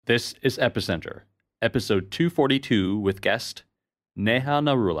This is Epicenter, episode 242 with guest Neha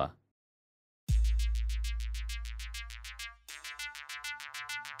Narula.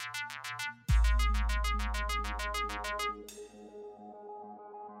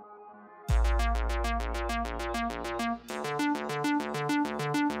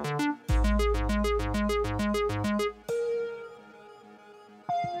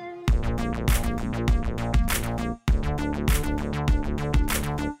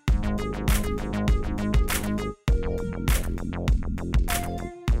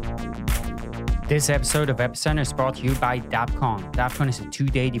 This episode of Epicenter is brought to you by DAppCon. DAppCon is a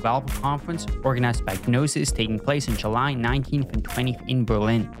two-day developer conference organized by Gnosis taking place on July 19th and 20th in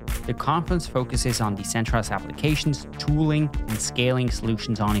Berlin. The conference focuses on decentralized applications, tooling, and scaling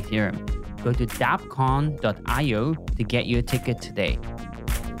solutions on Ethereum. Go to dappcon.io to get your ticket today.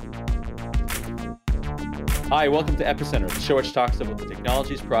 Hi, welcome to Epicenter, the show which talks about the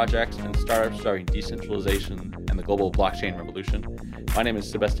technologies, projects, and startups driving decentralization and the global blockchain revolution. My name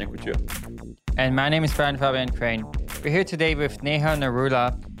is Sébastien Couture. And my name is Brian Fabian Crane. We're here today with Neha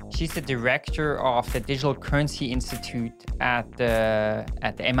Narula. She's the director of the Digital Currency Institute at the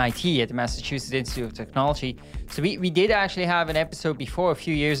MIT, at the Massachusetts Institute of Technology. So we did actually have an episode before a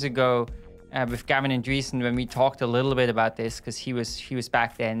few years ago with Gavin Andreessen when we talked a little bit about this because he was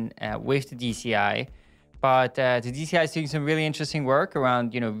back then with the DCI. But the DCI is doing some really interesting work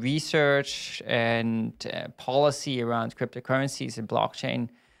around research and policy around cryptocurrencies and blockchain.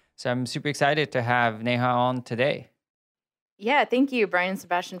 So I'm super excited to have Neha on today. Yeah, thank you, Brian and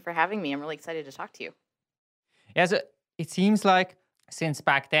Sebastian, for having me. I'm really excited to talk to you. Yeah, so it seems like since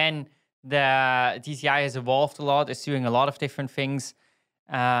back then, the DCI has evolved a lot. It's doing a lot of different things.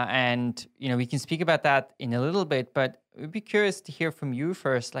 And we can speak about that in a little bit, but we'd be curious to hear from you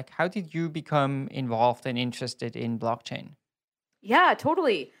first. Like, how did you become involved and interested in blockchain? Yeah,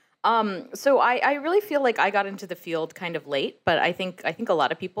 totally. So I really feel like I got into the field kind of late, but I think a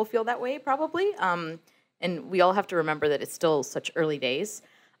lot of people feel that way probably. And we all have to remember that it's still such early days.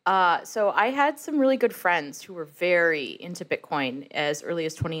 So I had some really good friends who were very into Bitcoin as early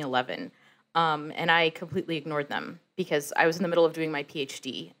as 2011. And I completely ignored them because I was in the middle of doing my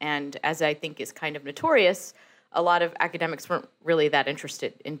PhD. And as I think is kind of notorious, a lot of academics weren't really that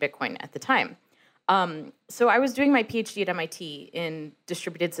interested in Bitcoin at the time. So I was doing my PhD at MIT in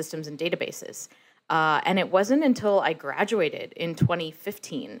distributed systems and databases. And it wasn't until I graduated in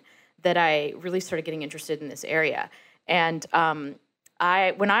 2015 that I really started getting interested in this area. And when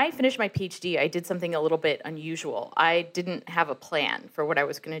I finished my PhD, I did something a little bit unusual. I didn't have a plan for what I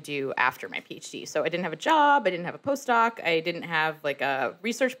was going to do after my PhD. So I didn't have a job, I didn't have a postdoc, I didn't have like a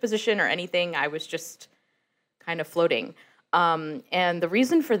research position or anything. I was just kind of floating. And the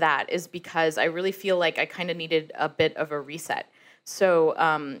reason for that is because I really feel like I kind of needed a bit of a reset. So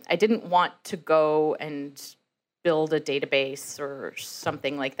I didn't want to go and build a database or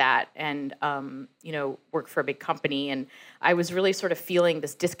something like that and, work for a big company. And I was really sort of feeling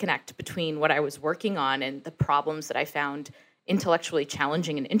this disconnect between what I was working on and the problems that I found intellectually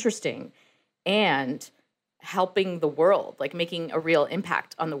challenging and interesting and helping the world, like making a real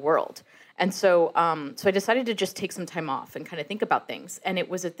impact on the world. And so I decided to just take some time off and kind of think about things. And it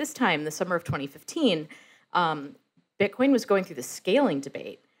was at this time, the summer of 2015, Bitcoin was going through the scaling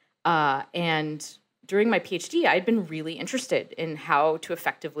debate. And during my PhD, I'd been really interested in how to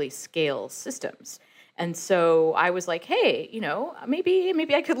effectively scale systems. And so I was like, hey,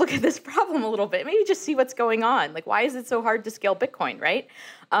 maybe I could look at this problem a little bit, maybe just see what's going on. Like, why is it so hard to scale Bitcoin, right?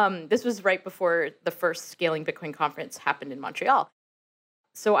 This was right before the first Scaling Bitcoin conference happened in Montreal.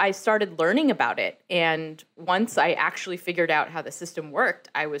 So I started learning about it. And once I actually figured out how the system worked,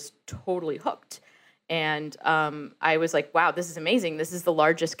 I was totally hooked. And I was like, wow, this is amazing. This is the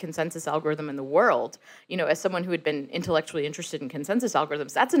largest consensus algorithm in the world. As someone who had been intellectually interested in consensus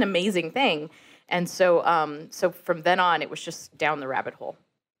algorithms, that's an amazing thing. And so from then on, it was just down the rabbit hole.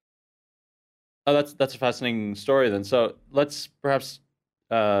 Oh, that's a fascinating story then. So let's perhaps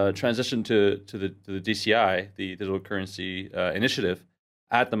transition to the DCI, the Digital Currency Initiative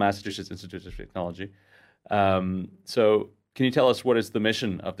at the Massachusetts Institute of Technology. So can you tell us what is the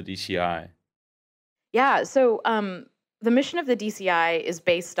mission of the DCI? Yeah, so the mission of the DCI is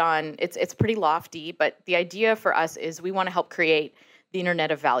based on, it's pretty lofty, but the idea for us is we want to help create the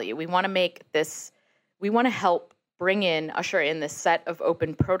internet of value. We want to help usher in this set of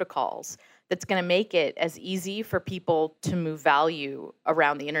open protocols that's going to make it as easy for people to move value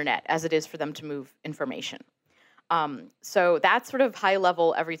around the internet as it is for them to move information. So that's sort of high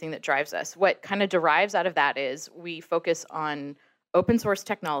level everything that drives us. What kind of derives out of that is we focus on open source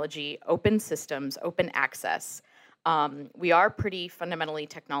technology, open systems, open access, We are pretty fundamentally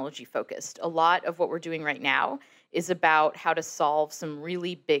technology focused. A lot of what we're doing right now is about how to solve some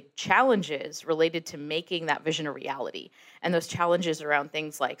really big challenges related to making that vision a reality. And those challenges around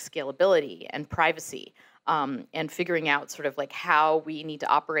things like scalability and privacy, and figuring out sort of like how we need to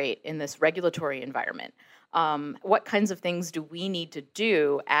operate in this regulatory environment. What kinds of things do we need to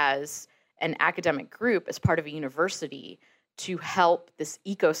do as an academic group, as part of a university, to help this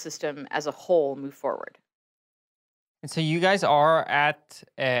ecosystem as a whole move forward? And so you guys are at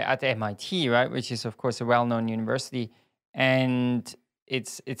MIT, right? Which is, of course, a well-known university, and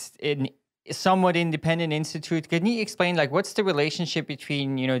it's a somewhat independent institute. Can you explain, like, what's the relationship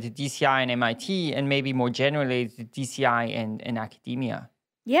between the DCI and MIT, and maybe more generally the DCI and academia?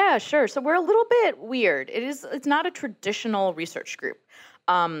 Yeah, sure. So we're a little bit weird. It's not a traditional research group.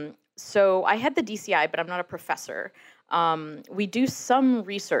 So I head the DCI, but I'm not a professor. We do some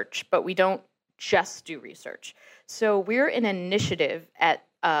research, but we don't just do research. So we're an initiative at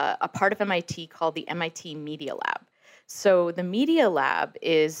a part of MIT called the MIT Media Lab. So the Media Lab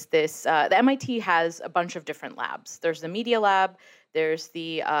is this, the MIT has a bunch of different labs. There's the Media Lab, there's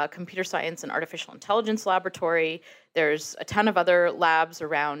the Computer Science and Artificial Intelligence Laboratory, there's a ton of other labs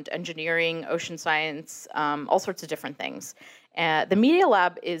around engineering, ocean science, all sorts of different things. The Media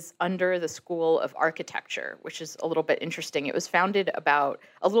Lab is under the School of Architecture, which is a little bit interesting. It was founded about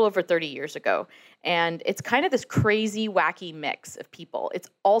a little over 30 years ago. And it's kind of this crazy, wacky mix of people. It's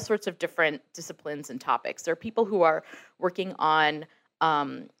all sorts of different disciplines and topics. There are people who are working on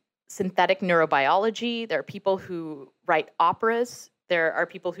synthetic neurobiology. There are people who write operas. There are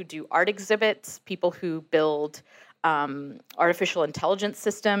people who do art exhibits, people who build artificial intelligence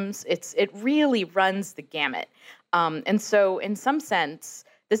systems. It really runs the gamut. And so in some sense,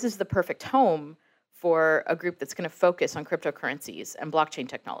 this is the perfect home for a group that's going to focus on cryptocurrencies and blockchain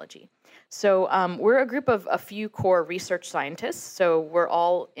technology. So we're a group of a few core research scientists. So we're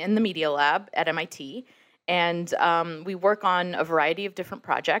all in the Media Lab at MIT. And we work on a variety of different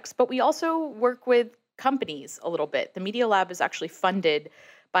projects, but we also work with companies a little bit. The Media Lab is actually funded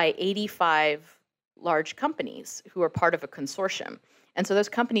by 85 large companies who are part of a consortium. And so those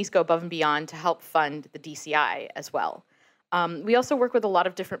companies go above and beyond to help fund the DCI as well. We also work with a lot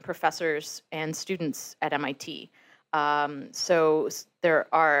of different professors and students at MIT. So there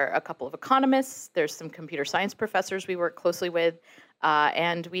are a couple of economists, there's some computer science professors we work closely with,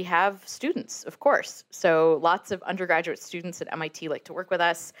 and we have students, of course. So lots of undergraduate students at MIT like to work with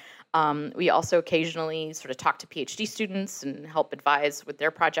us. We also occasionally sort of talk to PhD students and help advise with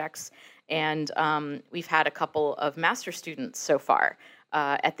their projects. And we've had a couple of master students so far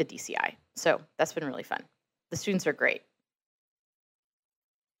at the DCI. So that's been really fun. The students are great.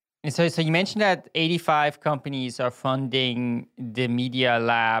 And so you mentioned that 85 companies are funding the Media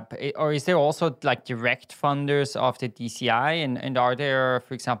Lab, or is there also like direct funders of the DCI? And are there,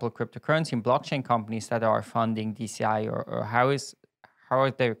 for example, cryptocurrency and blockchain companies that are funding DCI, or how are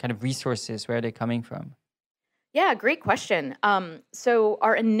their kind of resources, where are they coming from? Yeah, great question. So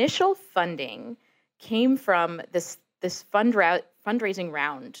our initial funding came from this fundraising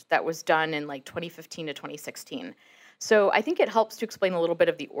round that was done in like 2015 to 2016. So I think it helps to explain a little bit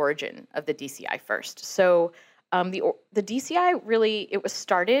of the origin of the DCI first. So the DCI really, it was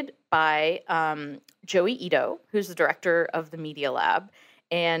started by Joey Ito, who's the director of the Media Lab,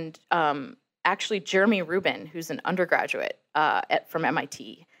 and actually Jeremy Rubin, who's an undergraduate from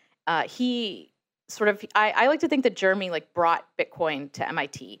MIT. He sort of, I like to think that Jeremy like brought Bitcoin to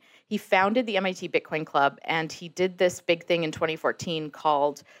MIT. He founded the MIT Bitcoin Club, and he did this big thing in 2014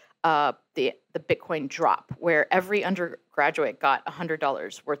 called the Bitcoin drop, where every undergraduate got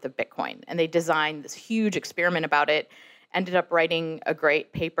 $100 worth of Bitcoin. And they designed this huge experiment about it, ended up writing a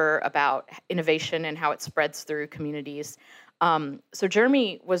great paper about innovation and how it spreads through communities. So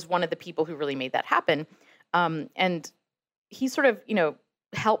Jeremy was one of the people who really made that happen. And he sort of,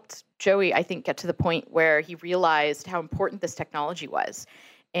 helped Joey, I think, get to the point where he realized how important this technology was.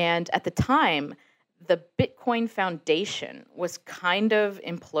 And at the time, the Bitcoin Foundation was kind of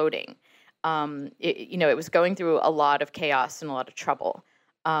imploding. It was going through a lot of chaos and a lot of trouble.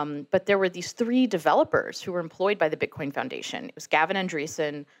 But there were these three developers who were employed by the Bitcoin Foundation. It was Gavin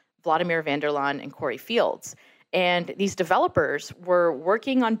Andresen, Vladimir Vanderlaan, and Corey Fields. And these developers were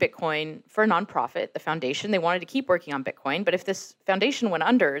working on Bitcoin for a nonprofit, the foundation. They wanted to keep working on Bitcoin, but if this foundation went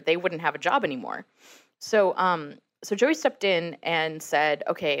under, they wouldn't have a job anymore. So Joey stepped in and said,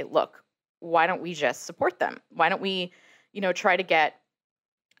 okay, look, why don't we just support them? Why don't we, try to get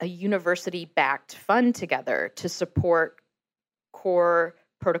a university-backed fund together to support core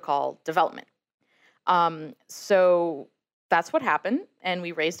protocol development? So that's what happened. And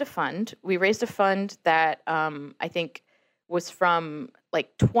we raised a fund. We raised a fund that I think was from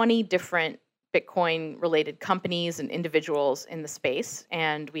like 20 different Bitcoin related companies and individuals in the space.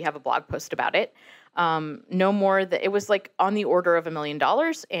 And we have a blog post about it. No more that it was like on the order of $1 million,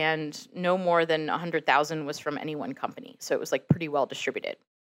 and no more than 100,000 was from any one company. So it was like pretty well distributed.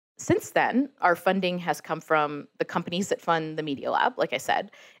 Since then, our funding has come from the companies that fund the Media Lab, like I said,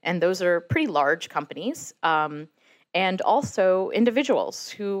 and those are pretty large companies, and also individuals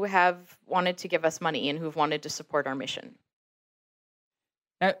who have wanted to give us money and who've wanted to support our mission.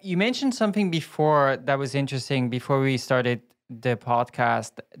 Now, you mentioned something before that was interesting before we started the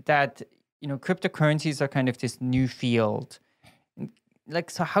podcast, that cryptocurrencies are kind of this new field. Like,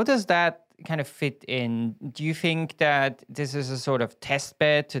 so how does that kind of fit in? Do you think that this is a sort of test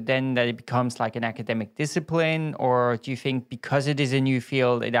bed to then that it becomes like an academic discipline? Or do you think because it is a new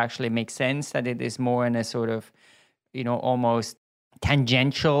field, it actually makes sense that it is more in a sort of, almost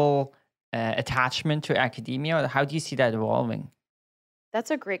tangential attachment to academia? Or how do you see that evolving?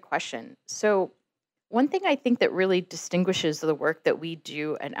 That's a great question. So one thing I think that really distinguishes the work that we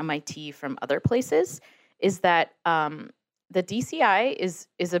do at MIT from other places is that the DCI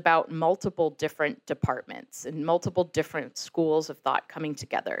is about multiple different departments and multiple different schools of thought coming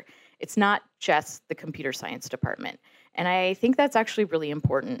together. It's not just the computer science department. And I think that's actually really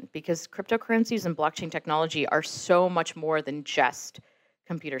important because cryptocurrencies and blockchain technology are so much more than just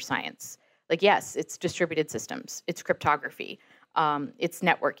computer science. Like, yes, it's distributed systems, it's cryptography, it's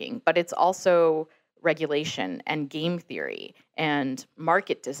networking, but it's also regulation and game theory and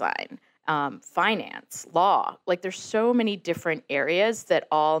market design, finance, law. Like, there's so many different areas that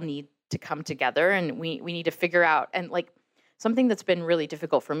all need to come together, and we need to figure out. And like, something that's been really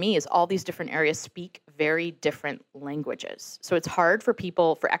difficult for me is all these different areas speak very different languages. So it's hard for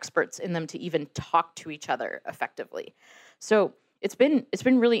people, for experts in them, to even talk to each other effectively. So it's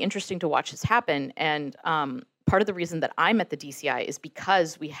been really interesting to watch this happen. And part of the reason that I'm at the DCI is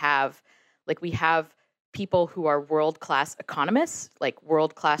because we have people who are world-class economists, like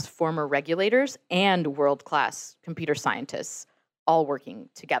world-class former regulators and world-class computer scientists all working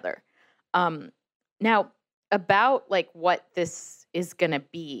together. Now, about like what this is going to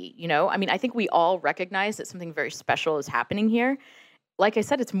be, I think we all recognize that something very special is happening here. Like I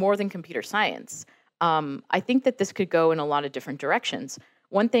said, it's more than computer science. I think that this could go in a lot of different directions.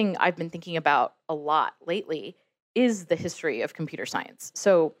 One thing I've been thinking about a lot lately is the history of computer science.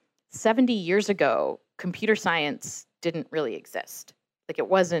 So 70 years ago, computer science didn't really exist. Like, it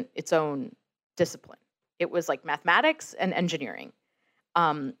wasn't its own discipline. It was like mathematics and engineering.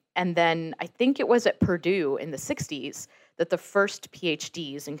 And then I think it was at Purdue in the 60s that the first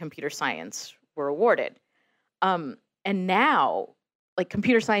PhDs in computer science were awarded. And now, like,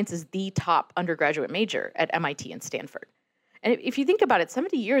 computer science is the top undergraduate major at MIT and Stanford. And if you think about it,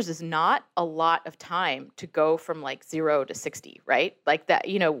 70 years is not a lot of time to go from like 0 to 60, right? Like that,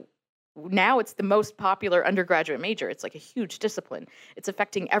 now it's the most popular undergraduate major. It's like a huge discipline. It's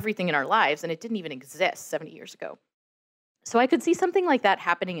affecting everything in our lives, and it didn't even exist 70 years ago. So I could see something like that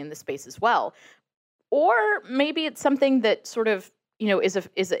happening in the space as well. Or maybe it's something that sort of,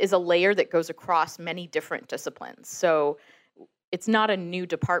 is a layer that goes across many different disciplines. So it's not a new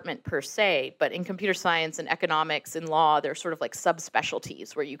department per se, but in computer science and economics and law, there's sort of like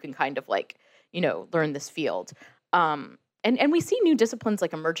subspecialties where you can kind of like, learn this field. And we see new disciplines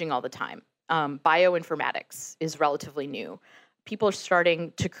like emerging all the time. Bioinformatics is relatively new. People are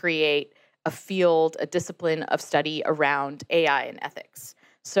starting to create a field, a discipline of study around AI and ethics.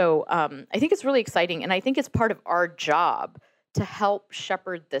 So I think it's really exciting, and I think it's part of our job to help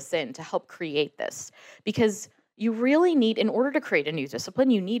shepherd this in, to help create this. Because you really need, in order to create a new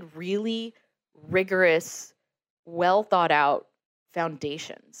discipline, you need really rigorous, well thought out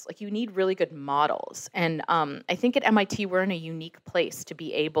foundations. Like, you need really good models. And I think at MIT, we're in a unique place to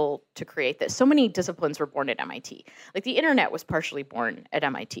be able to create this. So many disciplines were born at MIT. Like, the internet was partially born at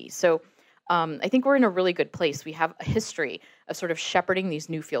MIT. So I think we're in a really good place. We have a history of sort of shepherding these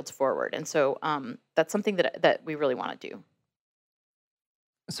new fields forward. And so that's something that we really want to do.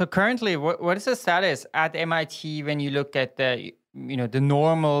 So currently, what is the status at MIT when you look at the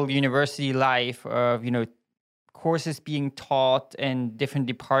normal university life of, courses being taught in different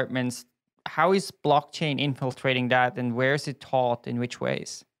departments? How is blockchain infiltrating that, and where is it taught, in which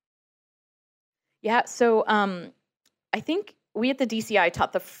ways? Yeah, so I think we at the DCI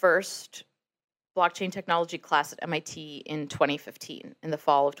taught the first blockchain technology class at MIT in 2015, in the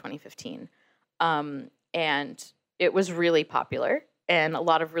fall of 2015. And it was really popular, and a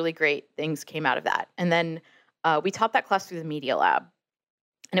lot of really great things came out of that. And then we taught that class through the Media Lab.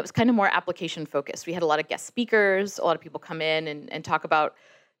 And it was kind of more application focused. We had a lot of guest speakers, a lot of people come in and talk about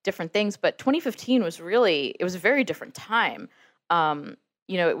different things. But 2015 was really, it was a very different time.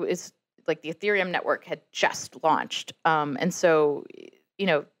 It was like the Ethereum network had just launched. And so,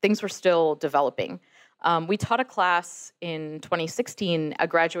 things were still developing. We taught a class in 2016, a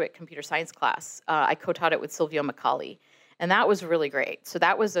graduate computer science class. I co-taught it with Silvio Macaulay, and that was really great. So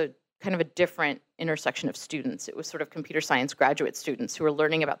that was a kind of a different intersection of students. It was sort of computer science graduate students who were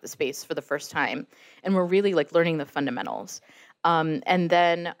learning about the space for the first time and were really like learning the fundamentals. And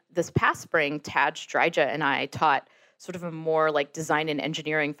then this past spring, Taj Dryja and I taught sort of a more like design and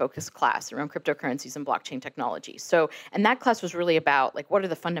engineering focused class around cryptocurrencies and blockchain technology. So, and that class was really about like, what are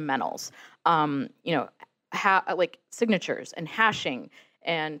the fundamentals? How like signatures and hashing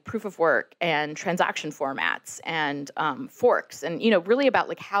and proof of work and transaction formats and forks and, really about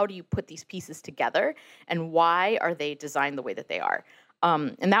like, how do you put these pieces together and why are they designed the way that they are?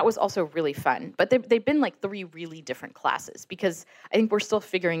 And that was also really fun. But they've been like 3 really different classes because I think we're still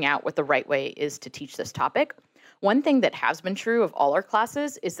figuring out what the right way is to teach this topic. One thing that has been true of all our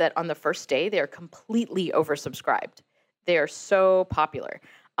classes is that on the first day, they are completely oversubscribed. They are so popular.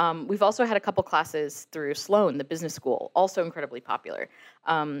 We've also had a couple classes through Sloan, the business school, also incredibly popular.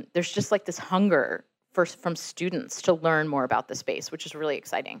 There's just like this hunger from students to learn more about the space, which is really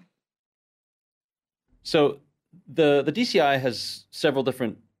exciting. So the DCI has several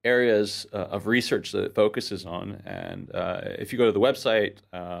different areas of research that it focuses on, and if you go to the website,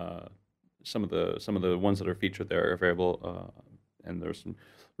 some of the ones that are featured there are available, and there's some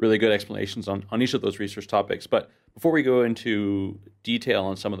really good explanations on each of those research topics. But before we go into detail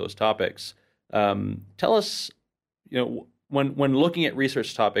on some of those topics, tell us, when looking at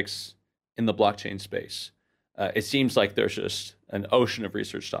research topics in the blockchain space, it seems like there's just an ocean of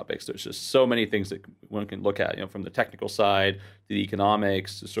research topics. There's just so many things that one can look at, from the technical side to the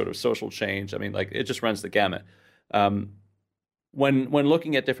economics to sort of social change. I mean, like it just runs the gamut. When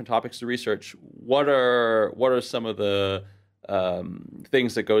looking at different topics to research, what are some of the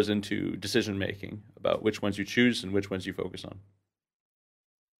things that goes into decision making about which ones you choose and which ones you focus on?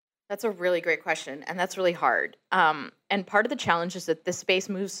 That's a really great question, and that's really hard. And part of the challenge is that this space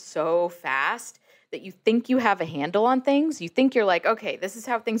moves so fast that you think you have a handle on things. You think you're like, okay, this is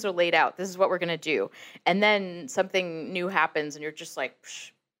how things are laid out. This is what we're going to do. And then something new happens, and you're just like,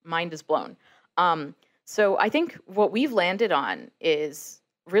 mind is blown. So I think what we've landed on is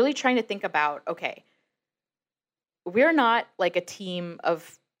really trying to think about, okay, we're not like a team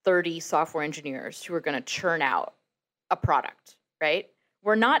of 30 software engineers who are going to churn out a product, right?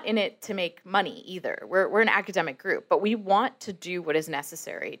 We're not in it to make money either. We're an academic group, but we want to do what is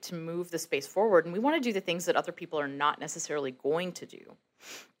necessary to move the space forward, and we want to do the things that other people are not necessarily going to do.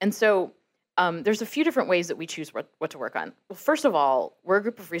 And so there's a few different ways that we choose what to work on. Well, first of all, we're a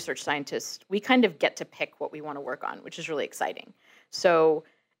group of research scientists. We kind of get to pick what we want to work on, which is really exciting. So,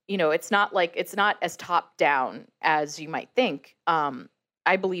 it's not as top down as you might think.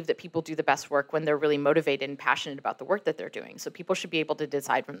 I believe that people do the best work when they're really motivated and passionate about the work that they're doing. So people should be able to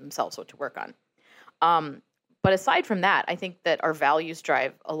decide for themselves what to work on. But aside from that, I think that our values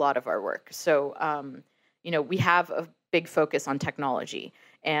drive a lot of our work. So, we have a big focus on technology.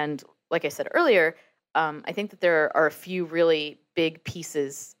 And like I said earlier, I think that there are a few really big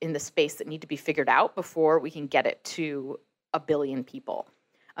pieces in the space that need to be figured out before we can get it to 1 billion people.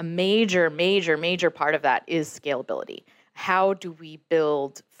 A major, major, major part of that is scalability. How do we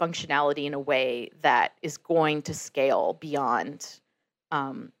build functionality in a way that is going to scale beyond,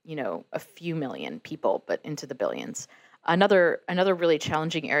 a few million people, but into the billions? Another really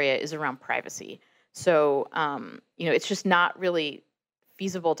challenging area is around privacy. So, it's just not really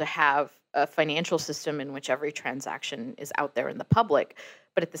feasible to have a financial system in which every transaction is out there in the public.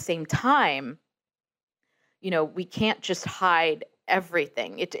 But at the same time, we can't just hide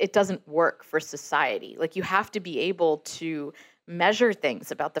everything. It doesn't work for society. Like, you have to be able to measure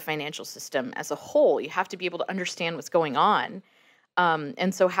things about the financial system as a whole. You have to be able to understand what's going on.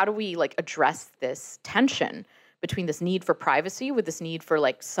 And so how do we address this tension between this need for privacy with this need for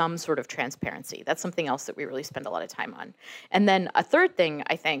some sort of transparency? That's something else that we really spend a lot of time on. And then a third thing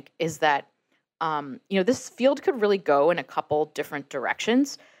I think is that this field could really go in a couple different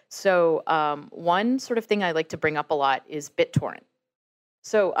directions. So one sort of thing I like to bring up a lot is BitTorrent.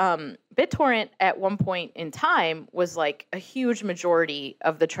 So BitTorrent at one point in time was like a huge majority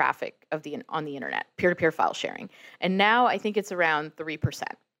of the traffic on the internet, peer-to-peer file sharing. And now I think it's around 3%.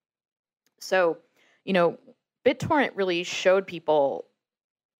 So, BitTorrent really showed people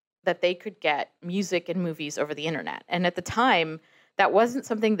that they could get music and movies over the internet. And at the time, that wasn't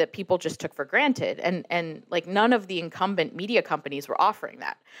something that people just took for granted. And like none of the incumbent media companies were offering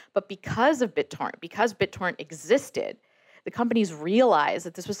that. But because of BitTorrent, because BitTorrent existed, the companies realized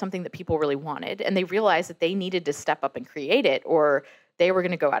that this was something that people really wanted, and they realized that they needed to step up and create it, or they were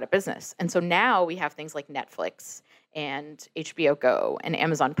going to go out of business. And so now we have things like Netflix and HBO Go and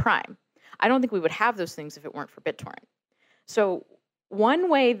Amazon Prime. I don't think we would have those things if it weren't for BitTorrent. So one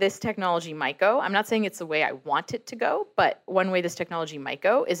way this technology might go, I'm not saying it's the way I want it to go, but one way this technology might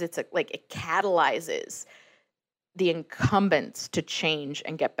go is it catalyzes the incumbents to change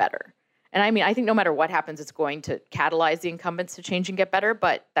and get better. And I mean, I think no matter what happens, it's going to catalyze the incumbents to change and get better,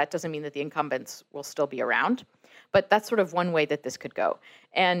 but that doesn't mean that the incumbents will still be around. But that's sort of one way that this could go.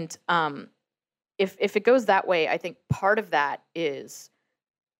 And if it goes that way, I think part of that is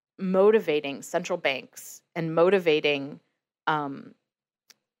motivating central banks and motivating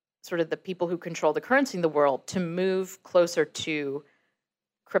sort of the people who control the currency in the world to move closer to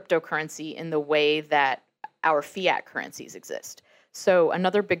cryptocurrency in the way that our fiat currencies exist. So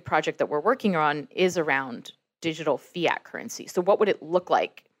another big project that we're working on is around digital fiat currency. So what would it look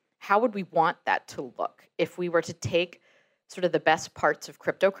like? How would we want that to look if we were to take sort of the best parts of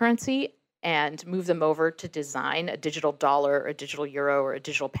cryptocurrency and move them over to design a digital dollar or a digital euro or a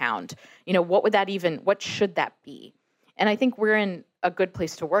digital pound? You know, what should that be? And I think we're in a good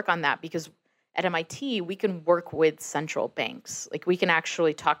place to work on that, because at MIT, we can work with central banks. Like, we can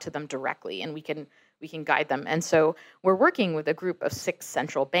actually talk to them directly, and we can guide them. And so we're working with a group of 6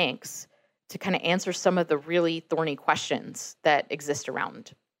 central banks to kind of answer some of the really thorny questions that exist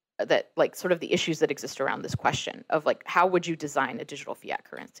around that, like sort of the issues that exist around this question of like, how would you design a digital fiat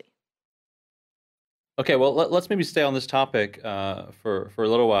currency? Okay, well, let's maybe stay on this topic for a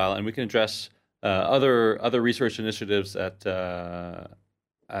little while, and we can address other research initiatives at the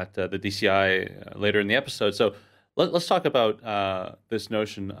DCI later in the episode. So let's talk about this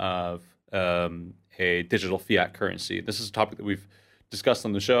notion of a digital fiat currency. This is a topic that we've discussed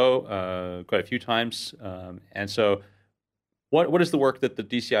on the show quite a few times. And so what is the work that the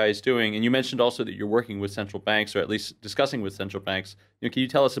DCI is doing? And you mentioned also that you're working with central banks, or at least discussing with central banks. You know, can you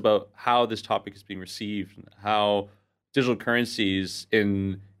tell us about how this topic is being received, and how digital currencies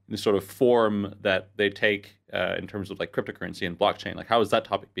in the sort of form that they take in terms of like cryptocurrency and blockchain, like how is that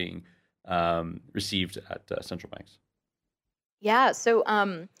topic being received at central banks? Yeah, so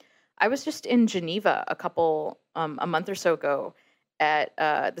I was just in Geneva a month or so ago at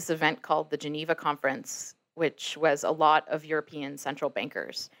this event called the Geneva Conference, which was a lot of European central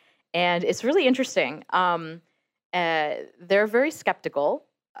bankers. And it's really interesting. They're very skeptical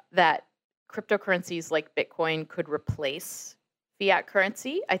that cryptocurrencies like Bitcoin could replace fiat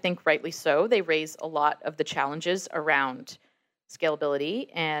currency. I think rightly so. They raise a lot of the challenges around scalability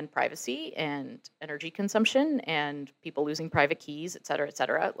and privacy and energy consumption and people losing private keys, et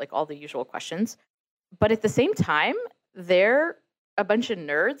cetera, like all the usual questions. But at the same time, they're a bunch of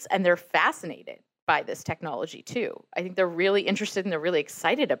nerds and they're fascinated by this technology too. I think they're really interested and they're really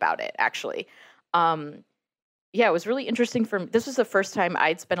excited about it, actually. Yeah, it was really interesting for me. This was the first time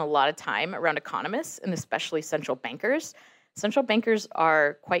I'd spent a lot of time around economists and especially central bankers. Central bankers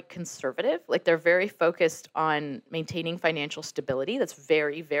are quite conservative. Like, they're very focused on maintaining financial stability. That's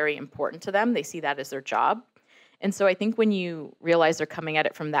very, very important to them. They see that as their job. And so I think when you realize they're coming at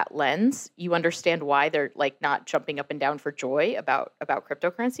it from that lens, you understand why they're like not jumping up and down for joy about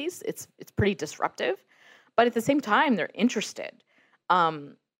cryptocurrencies. It's pretty disruptive, but at the same time, they're interested. I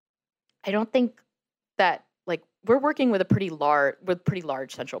don't think that, like, we're working with pretty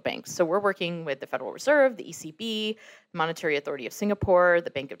large central banks. So we're working with the Federal Reserve, the ECB, the Monetary Authority of Singapore,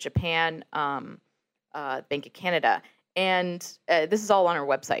 the Bank of Japan, Bank of Canada, and this is all on our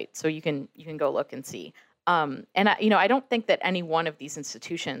website, so you can go look and see. And I don't think that any one of these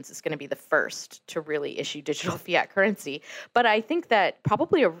institutions is going to be the first to really issue digital fiat currency, but I think that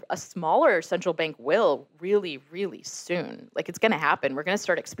probably a smaller central bank will really, really soon. Like, it's going to happen. We're going to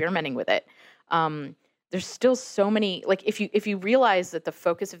start experimenting with it. There's still so many, like, if you realize that the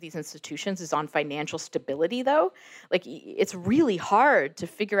focus of these institutions is on financial stability, though, like, it's really hard to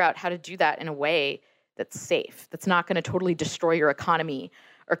figure out how to do that in a way that's safe, that's not going to totally destroy your economy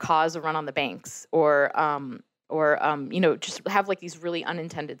or cause a run on the banks, or just have like these really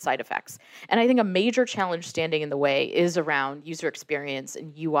unintended side effects. And I think a major challenge standing in the way is around user experience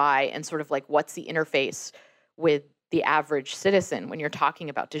and UI, and sort of like what's the interface with the average citizen when you're talking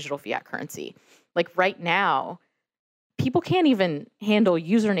about digital fiat currency. Like, right now, people can't even handle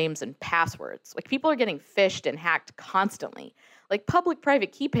usernames and passwords. Like, people are getting phished and hacked constantly. Like,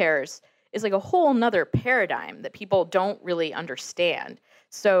 public-private key pairs is like a whole nother paradigm that people don't really understand.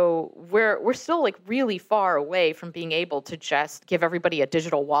 So we're still like really far away from being able to just give everybody a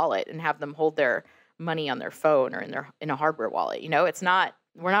digital wallet and have them hold their money on their phone or in a hardware wallet. It's not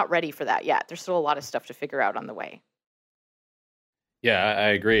we're not ready for that yet. There's still a lot of stuff to figure out on the way. Yeah, I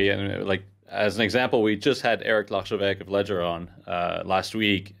agree. And like as an example, we just had Eric Larchevêque of Ledger on last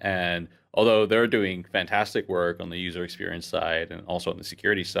week, and although they're doing fantastic work on the user experience side and also on the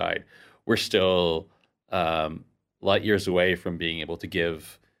security side, we're still light years away from being able to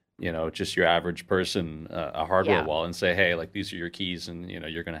give just your average person a hardware wallet and say, hey, like these are your keys, and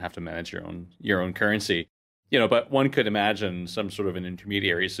you're going to have to manage your own currency. But one could imagine some sort of an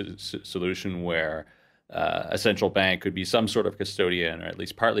intermediary solution where a central bank could be some sort of custodian, or at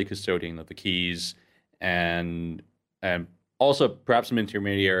least partly custodian of the keys, and also perhaps some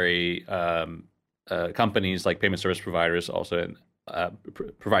intermediary companies like payment service providers also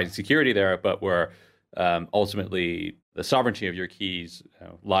providing security there, but where ultimately the sovereignty of your keys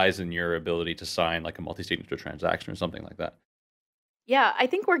lies in your ability to sign like a multi-signature transaction or something like that. Yeah, I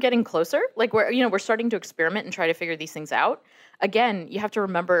think we're getting closer. Like we're starting to experiment and try to figure these things out. Again, you have to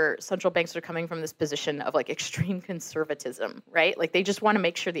remember central banks are coming from this position of like extreme conservatism, right? Like they just want to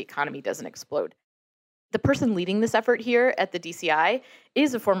make sure the economy doesn't explode. The person leading this effort here at the DCI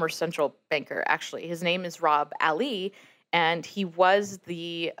is a former central banker, actually. His name is Rob Ali, and he was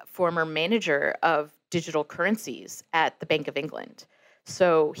the former manager of digital currencies at the Bank of England.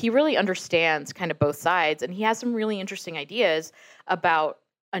 So he really understands kind of both sides, and he has some really interesting ideas about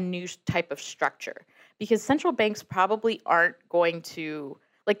a new type of structure, because central banks probably aren't going to,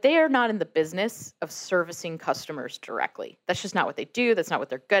 like, they are not in the business of servicing customers directly. That's just not what they do. That's not what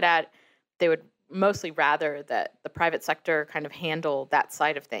they're good at. They would mostly rather that the private sector kind of handle that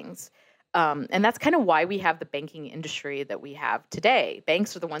side of things. And that's kind of why we have the banking industry that we have today.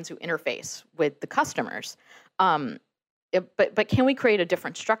 Banks are the ones who interface with the customers. But can we create a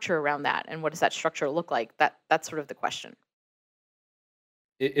different structure around that? And what does that structure look like? That's sort of the question.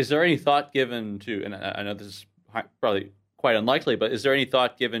 Is there any thought given to, and I know this is probably quite unlikely, but is there any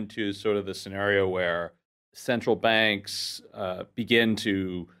thought given to sort of the scenario where central banks begin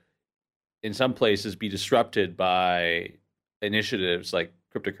to, in some places, be disrupted by initiatives like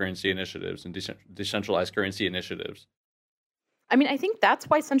cryptocurrency initiatives and decentralized currency initiatives? I mean, I think that's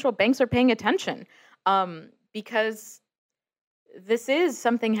why central banks are paying attention, because this is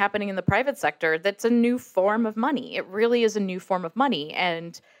something happening in the private sector that's a new form of money. It really is a new form of money,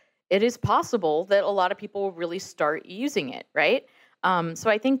 and it is possible that a lot of people will really start using it, right? So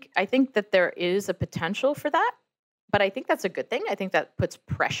I think that there is a potential for that, but I think that's a good thing. I think that puts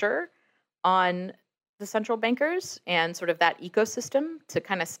pressure on the central bankers and sort of that ecosystem to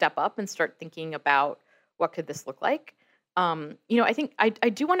kind of step up and start thinking about what could this look like. I think I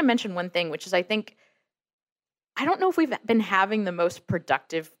do want to mention one thing, which is I don't know if we've been having the most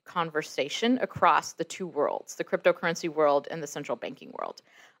productive conversation across the two worlds, the cryptocurrency world and the central banking world.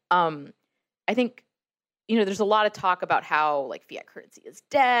 I think, there's a lot of talk about how like fiat currency is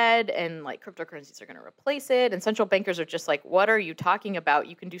dead and like cryptocurrencies are going to replace it. And central bankers are just like, what are you talking about?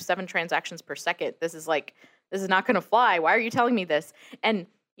 You can do 7 transactions per second. This is not going to fly. Why are you telling me this? And,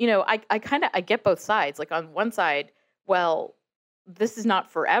 I get both sides. Like on one side, well, this is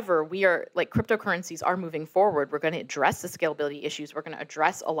not forever. We are like cryptocurrencies are moving forward. We're going to address the scalability issues. We're going to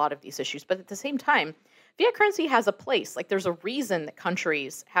address a lot of these issues. But at the same time, fiat currency has a place. Like there's a reason that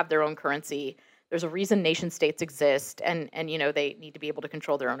countries have their own currency. There's a reason nation states exist, and they need to be able to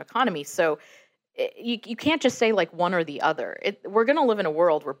control their own economy. So you can't just say like one or the other. We're going to live in a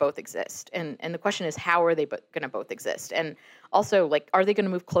world where both exist, and the question is, how are they going to both exist? And also, like, are they going to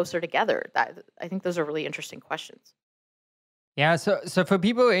move closer together? I think those are really interesting questions. Yeah, so for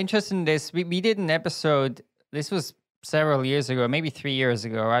people interested in this, we did an episode, this was several years ago, maybe 3 years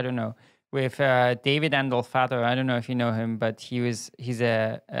ago, I don't know, with David Andolfatto. I don't know if you know him, but he's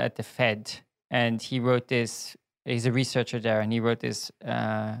at the Fed, and he wrote this, he's a researcher there, and he wrote this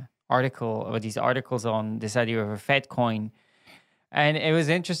article, or these articles on this idea of a Fed coin. And it was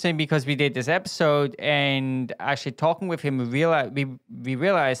interesting because we did this episode, and actually talking with him, we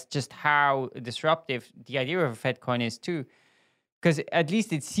realized just how disruptive the idea of a Fed coin is too. Because at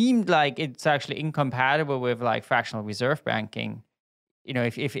least it seemed like it's actually incompatible with like fractional reserve banking.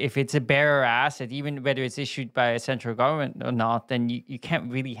 If it's a bearer asset, even whether it's issued by a central government or not, then you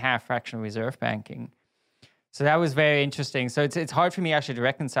can't really have fractional reserve banking. So that was very interesting. So it's hard for me actually to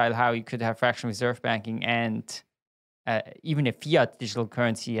reconcile how you could have fractional reserve banking and even a fiat digital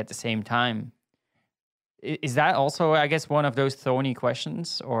currency at the same time. Is that also, I guess, one of those thorny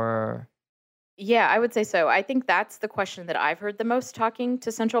questions, or? Yeah, I would say so. I think that's the question that I've heard the most talking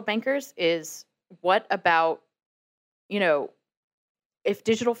to central bankers is what about, if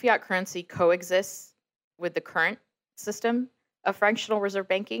digital fiat currency coexists with the current system of fractional reserve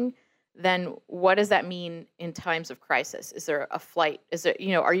banking, then what does that mean in times of crisis? Is there a flight? Is it,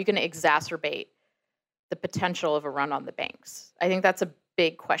 are you going to exacerbate the potential of a run on the banks? I think that's a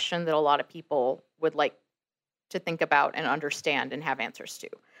big question that a lot of people would like to think about and understand and have answers to.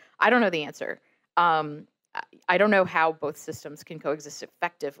 I don't know the answer. I don't know how both systems can coexist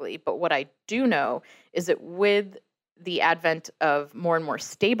effectively, but what I do know is that with the advent of more and more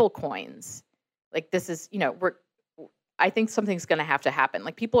stable coins, like this is, I think something's going to have to happen.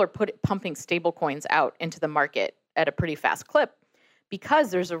 Like people are pumping stable coins out into the market at a pretty fast clip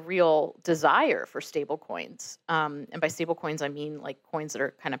because there's a real desire for stable coins. And by stable coins, I mean like coins that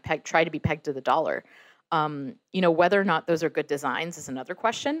are kind of try to be pegged to the dollar. Whether or not those are good designs is another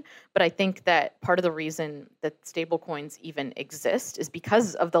question. But I think that part of the reason that stable coins even exist is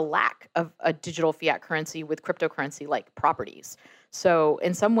because of the lack of a digital fiat currency with cryptocurrency-like properties. So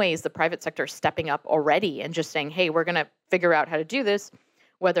in some ways, the private sector is stepping up already and just saying, hey, we're going to figure out how to do this,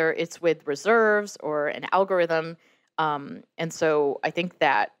 whether it's with reserves or an algorithm. And so I think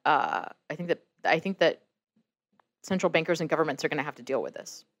that central bankers and governments are going to have to deal with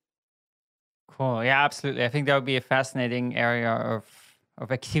this. Cool. Yeah, absolutely. I think that would be a fascinating area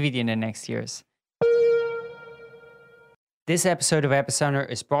of activity in the next years. This episode of Epicenter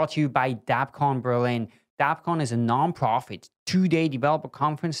is brought to you by DAppCon Berlin. DAppCon is a non-profit 2-day developer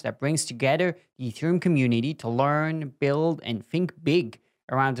conference that brings together the Ethereum community to learn, build, and think big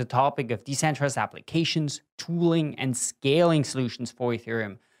around the topic of decentralized applications, tooling, and scaling solutions for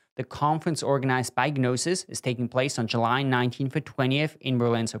Ethereum. The conference organized by Gnosis is taking place on July 19th and 20th in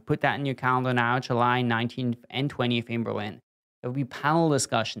Berlin. So put that in your calendar now, July 19th and 20th in Berlin. There will be panel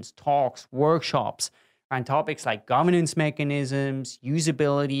discussions, talks, workshops around topics like governance mechanisms,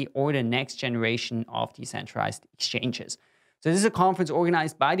 usability, or the next generation of decentralized exchanges. So this is a conference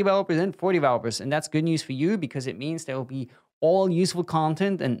organized by developers and for developers. And that's good news for you because it means there will be all useful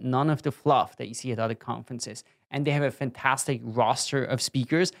content and none of the fluff that you see at other conferences. And they have a fantastic roster of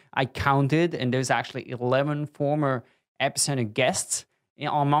speakers. I counted, and there's actually 11 former Epicenter guests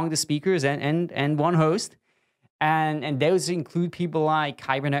among the speakers and one host. And those include people like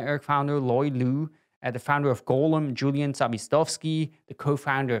Kyber Network founder Loi Lu, the founder of Golem, Julian Zabistovsky, the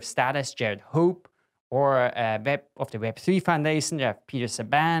co-founder of Status, Jared Hope, or of the Web3 Foundation, they have Peter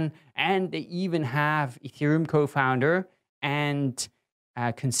Saban, and they even have Ethereum co-founder and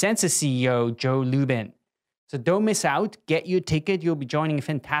Consensus CEO Joe Lubin. So don't miss out. Get your ticket. You'll be joining a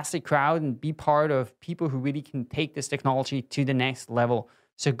fantastic crowd and be part of people who really can take this technology to the next level.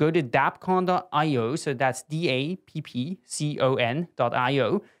 So go to dappcon.io. So that's dappcon.io.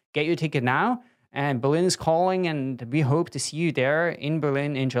 Get your ticket now. And Berlin is calling, and we hope to see you there in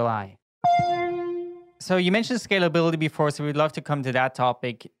Berlin in July. So you mentioned scalability before, so we'd love to come to that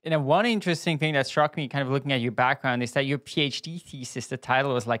topic. One interesting thing that struck me kind of looking at your background is that your PhD thesis, the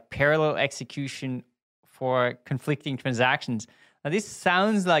title was like Parallel Execution for Conflicting Transactions. Now, this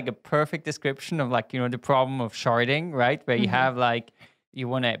sounds like a perfect description of the problem of sharding, right? Where you have you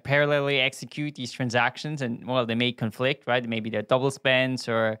want to parallelly execute these transactions and, well, they may conflict, right? Maybe they're double spends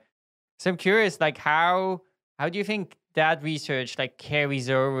or... So I'm curious, how do you think that research carries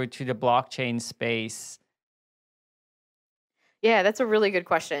over to the blockchain space? Yeah, that's a really good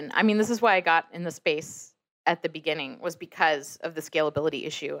question. I mean, this is why I got in the space at the beginning, was because of the scalability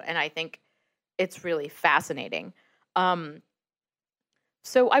issue. And I think it's really fascinating.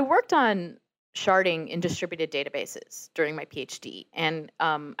 So I worked on sharding in distributed databases during my PhD. And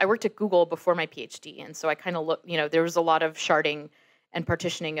I worked at Google before my PhD. And so I kind of looked, there was a lot of sharding and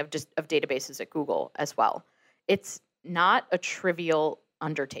partitioning of databases at Google as well. It's not a trivial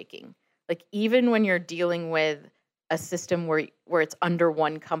undertaking. Even when you're dealing with a system where it's under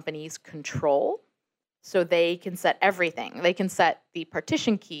one company's control, so they can set everything. They can set the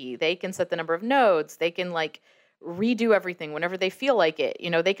partition key. They can set the number of nodes. They can redo everything whenever they feel like it.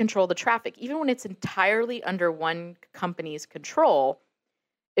 They control the traffic. Even when it's entirely under one company's control,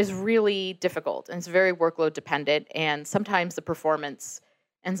 is really difficult, and it's very workload dependent, and sometimes the performance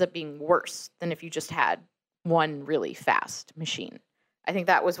ends up being worse than if you just had one really fast machine. I think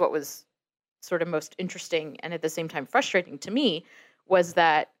that was what was sort of most interesting and at the same time frustrating to me, was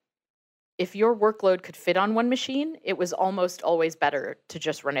that if your workload could fit on one machine, it was almost always better to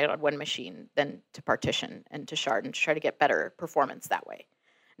just run it on one machine than to partition and to shard and to try to get better performance that way.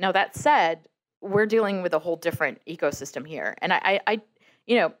 Now, that said, we're dealing with a whole different ecosystem here. And I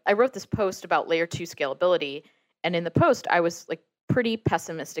wrote this post about layer 2 scalability, and in the post, I was pretty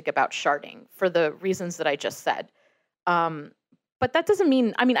pessimistic about sharding for the reasons that I just said. But that doesn't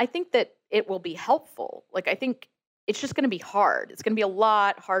mean, I think that it will be helpful. I think it's just going to be hard. It's going to be a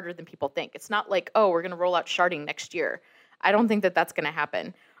lot harder than people think. It's not like, oh, we're going to roll out sharding next year. I don't think that that's going to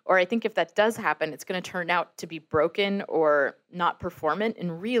happen. Or I think if that does happen, it's going to turn out to be broken or not performant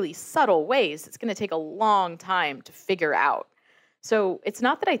in really subtle ways. It's going to take a long time to figure out. So it's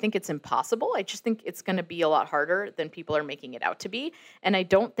not that I think it's impossible. I just think it's going to be a lot harder than people are making it out to be. And I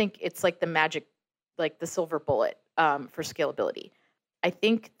don't think it's like the magic, like the silver bullet for scalability. I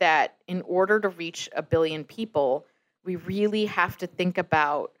think that in order to reach 1 billion people, we really have to think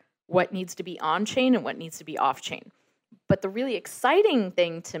about what needs to be on-chain and what needs to be off-chain. But the really exciting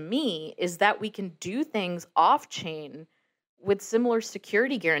thing to me is that we can do things off-chain with similar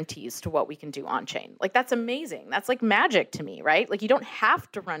security guarantees to what we can do on-chain. Like, that's amazing. That's like magic to me, right? Like, you don't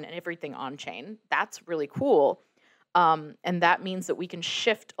have to run everything on-chain. That's really cool. And that means that we can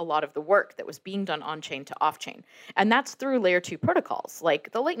shift a lot of the work that was being done on-chain to off-chain. And that's through layer 2 protocols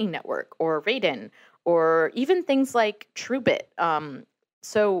like the Lightning Network or Raiden, or even things like TrueBit.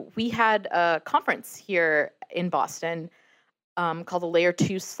 So we had a conference here in Boston called the Layer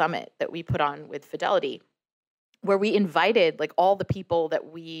 2 Summit that we put on with Fidelity, where we invited like all the people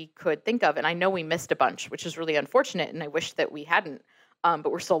that we could think of. And I know we missed a bunch, which is really unfortunate, and I wish that we hadn't.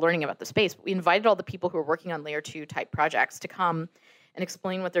 But we're still learning about the space. But we invited all the people who are working on layer 2 type projects to come and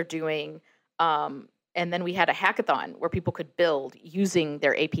explain what they're doing. And then we had a hackathon where people could build using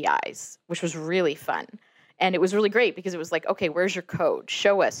their APIs, which was really fun. And it was really great because it was like, okay, where's your code?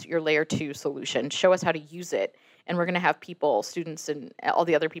 Show us your layer 2 solution. Show us how to use it. And we're going to have people, students, and all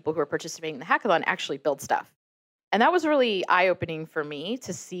the other people who are participating in the hackathon actually build stuff. And that was really eye-opening for me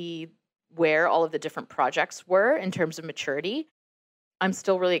to see where all of the different projects were in terms of maturity. I'm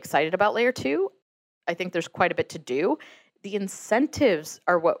still really excited about layer 2. I think there's quite a bit to do. The incentives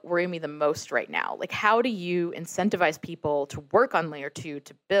are what worry me the most right now. Like, how do you incentivize people to work on layer 2,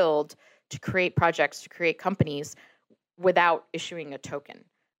 to build, to create projects, to create companies without issuing a token?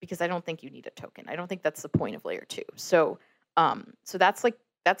 Because I don't think you need a token. I don't think that's the point of layer 2. So that's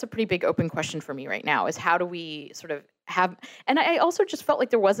a pretty big open question for me right now, is how do we sort of have, and I also just felt like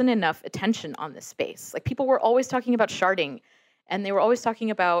there wasn't enough attention on this space. Like, people were always talking about sharding, and they were always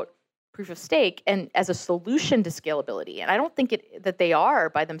talking about proof of stake and as a solution to scalability. And I don't think that they are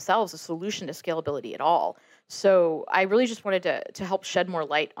by themselves a solution to scalability at all. So I really just wanted to help shed more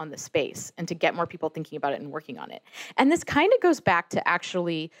light on the space and to get more people thinking about it and working on it. And this kind of goes back to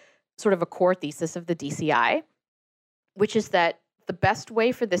actually sort of a core thesis of the DCI, which is that the best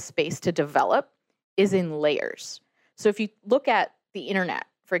way for this space to develop is in layers. So if you look at the internet,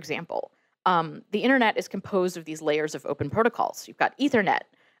 for example, the internet is composed of these layers of open protocols. You've got Ethernet,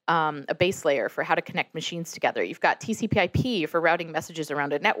 a base layer for how to connect machines together. You've got TCP/IP for routing messages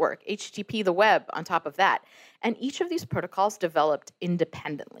around a network, HTTP, the web on top of that. And each of these protocols developed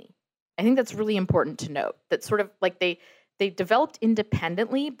independently. I think that's really important to note, that sort of like they developed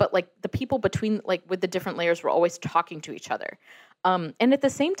independently, but like the people between, like with the different layers, were always talking to each other. And at the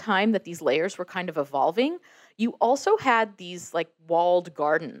same time that these layers were kind of evolving, you also had these like walled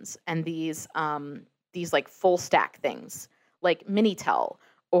gardens and these like full stack things like Minitel,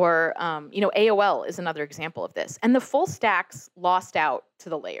 or AOL is another example of this. And the full stacks lost out to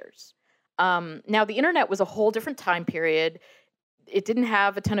the layers. Now the internet was a whole different time period. It didn't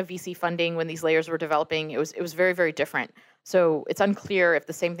have a ton of VC funding when these layers were developing. It was very, very different. So it's unclear if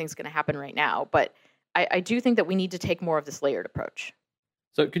the same thing's going to happen right now. But I do think that we need to take more of this layered approach.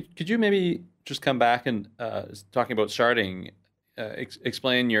 So could you maybe just come back and talking about sharding,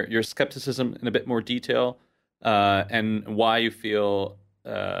 explain your skepticism in a bit more detail, and why you feel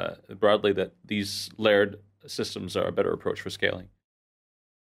broadly that these layered systems are a better approach for scaling?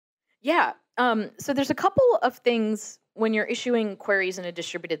 Yeah. So there's a couple of things when you're issuing queries in a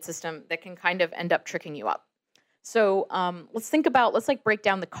distributed system that can kind of end up tricking you up. So let's break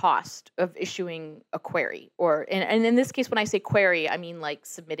down the cost of issuing a query, and in this case, when I say query, I mean like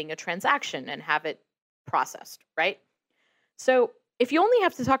submitting a transaction and have it processed, right? So if you only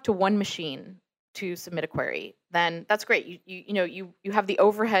have to talk to one machine to submit a query, then that's great. You have the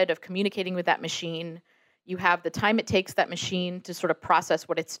overhead of communicating with that machine. You have the time it takes that machine to sort of process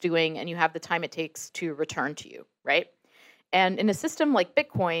what it's doing, and you have the time it takes to return to you, right? And in a system like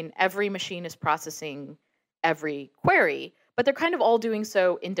Bitcoin, every machine is processing every query, but they're kind of all doing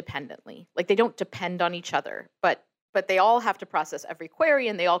so independently. Like, they don't depend on each other, but they all have to process every query,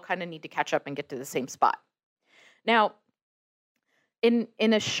 and they all kind of need to catch up and get to the same spot. Now, in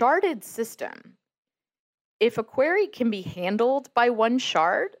a sharded system, if a query can be handled by one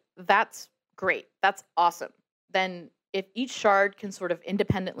shard, that's great. That's awesome. Then if each shard can sort of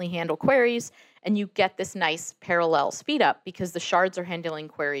independently handle queries, and you get this nice parallel speed up because the shards are handling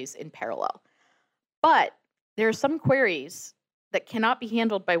queries in parallel. But there are some queries that cannot be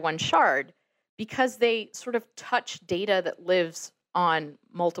handled by one shard because they sort of touch data that lives on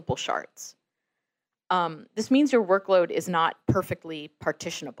multiple shards. This means your workload is not perfectly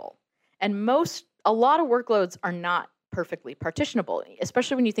partitionable. And a lot of workloads are not perfectly partitionable,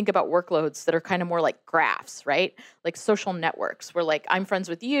 especially when you think about workloads that are kind of more like graphs, right? Like social networks, where like I'm friends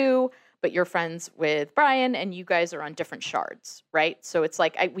with you, but you're friends with Brian, and you guys are on different shards, right? So it's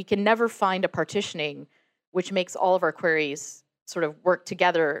like we can never find a partitioning which makes all of our queries sort of work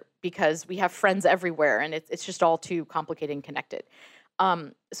together because we have friends everywhere, and it's just all too complicated and connected.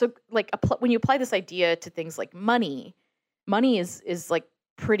 So like when you apply this idea to things like money is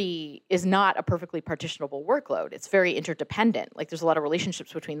not a perfectly partitionable workload. It's very interdependent. Like there's a lot of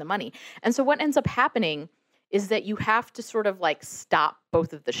relationships between the money. And so what ends up happening is that you have to sort of like stop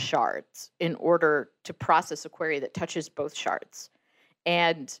both of the shards in order to process a query that touches both shards.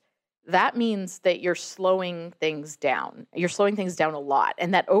 And that means that you're slowing things down. You're slowing things down a lot.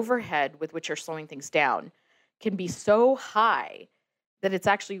 And that overhead with which you're slowing things down can be so high that it's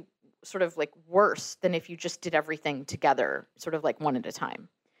actually sort of like worse than if you just did everything together, sort of like one at a time.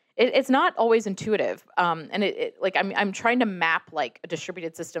 It's not always intuitive. And like I'm trying to map like a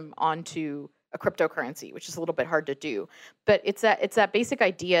distributed system onto a cryptocurrency, which is a little bit hard to do. But it's that basic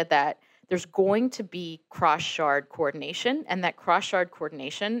idea that there's going to be cross-shard coordination, and that cross-shard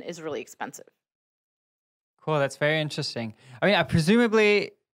coordination is really expensive. Cool, that's very interesting. I mean,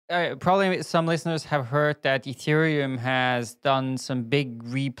 presumably, probably some listeners have heard that Ethereum has done some big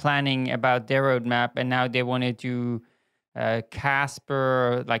replanning about their roadmap, and now they want to do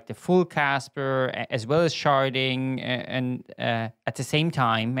Casper, like the full Casper, as well as sharding, and at the same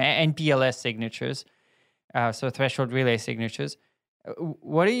time, and PLS signatures, so threshold relay signatures.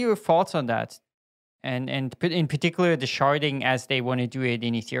 What are your thoughts on that? And in particular, the sharding as they want to do it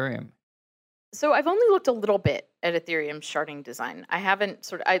in Ethereum? So I've only looked a little bit at Ethereum's sharding design. I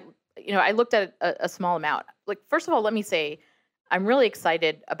haven't I looked at a small amount. Like, first of all, let me say, I'm really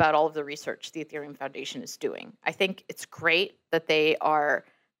excited about all of the research the Ethereum Foundation is doing. I think it's great that they are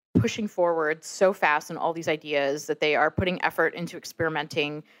pushing forward so fast on all these ideas, that they are putting effort into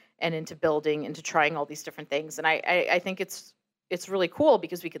experimenting and into building, into trying all these different things. And I think it's really cool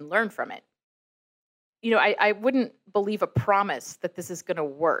because we can learn from it. You know, I wouldn't believe a promise that this is going to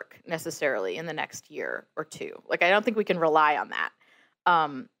work necessarily in the next year or two. Like, I don't think we can rely on that.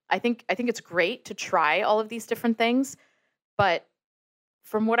 I think it's great to try all of these different things, but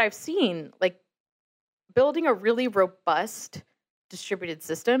from what I've seen, like building a really robust distributed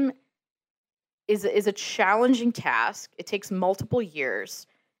system is a challenging task. It takes multiple years,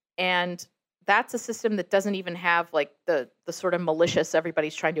 and that's a system that doesn't even have like the sort of malicious,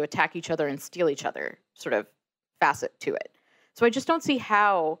 everybody's trying to attack each other and steal each other sort of facet to it. So I just don't see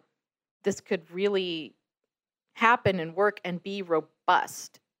how this could really happen and work and be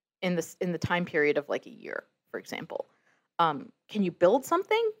robust in the time period of like a year, for example. Can you build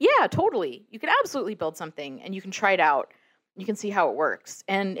something? Yeah, totally. You can absolutely build something, and you can try it out. You can see how it works,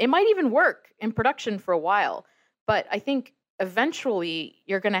 and it might even work in production for a while. But I think eventually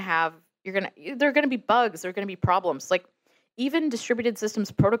there are going to be bugs, there are going to be problems. Like even distributed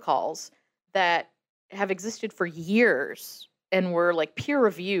systems protocols that have existed for years and were like peer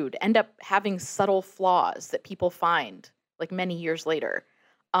reviewed end up having subtle flaws that people find like many years later.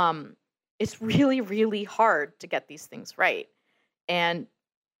 It's really, really hard to get these things right. And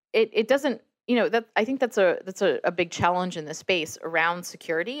it doesn't, that I think that's a big challenge in this space around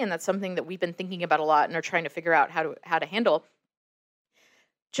security. And that's something that we've been thinking about a lot and are trying to figure out how to handle.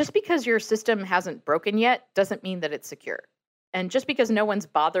 Just because your system hasn't broken yet doesn't mean that it's secure. And just because no one's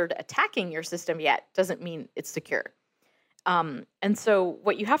bothered attacking your system yet doesn't mean it's secure. And so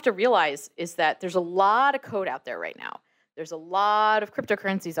what you have to realize is that there's a lot of code out there right now. There's a lot of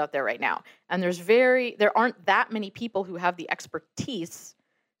cryptocurrencies out there right now. And there aren't that many people who have the expertise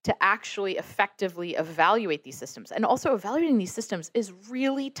to actually effectively evaluate these systems. And also evaluating these systems is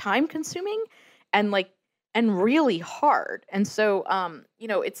really time consuming and really hard. And so,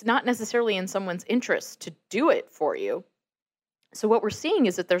 it's not necessarily in someone's interest to do it for you. So what we're seeing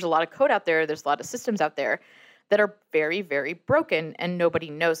is that there's a lot of code out there. There's a lot of systems out there that are very, very broken, and nobody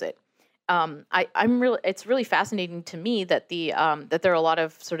knows it. It's really fascinating to me that that there are a lot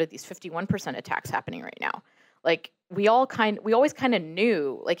of sort of these 51% attacks happening right now. Like we always kind of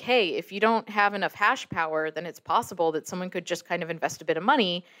knew, like, hey, if you don't have enough hash power, then it's possible that someone could just kind of invest a bit of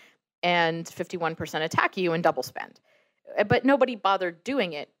money and 51% attack you and double spend. but nobody bothered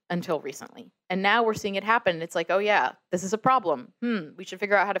doing it until recently. And now we're seeing it happen. It's like, oh yeah, this is a problem. We should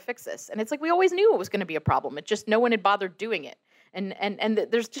figure out how to fix this. And it's like, we always knew it was going to be a problem. It just, no one had bothered doing it. And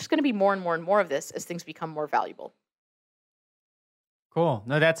there's just going to be more and more and more of this as things become more valuable. Cool.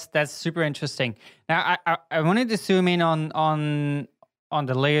 No, that's super interesting. Now, I wanted to zoom in on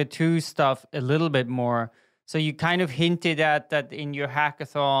the layer 2 stuff a little bit more. So you kind of hinted at that in your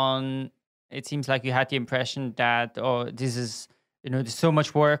hackathon. It seems like you had the impression that, this is, there's so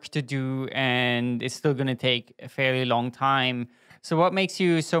much work to do and it's still going to take a fairly long time. So what makes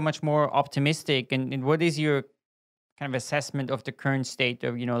you so much more optimistic, and what is your kind of assessment of the current state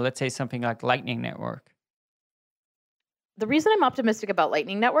of, let's say something like Lightning Network? The reason I'm optimistic about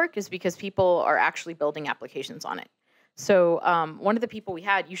Lightning Network is because people are actually building applications on it. So one of the people we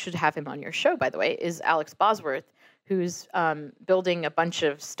had, you should have him on your show, by the way, is Alex Bosworth, who's building a bunch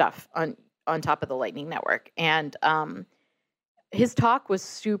of stuff on top of the Lightning Network. And his talk was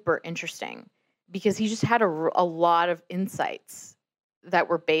super interesting because he just had a lot of insights that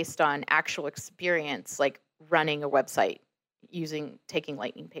were based on actual experience, like running a website taking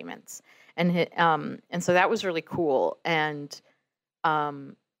Lightning payments. And so that was really cool. And,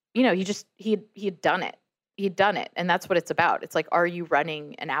 he had done it. He'd done it. And that's what it's about. It's like, are you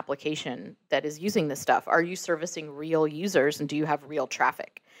running an application that is using this stuff? Are you servicing real users, and do you have real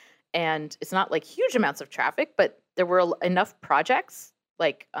traffic? And it's not like huge amounts of traffic, but there were enough projects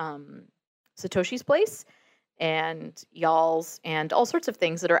like Satoshi's Place and Y'all's and all sorts of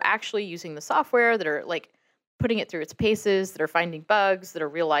things that are actually using the software, that are like putting it through its paces, that are finding bugs, that are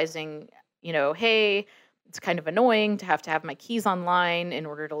realizing, hey, it's kind of annoying to have my keys online in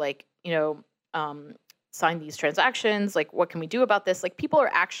order to sign these transactions. Like, what can we do about this? Like, people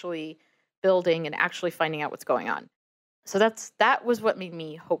are actually building and actually finding out what's going on. So that was what made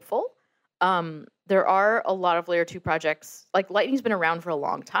me hopeful. There are a lot of layer 2 projects. Like, Lightning's been around for a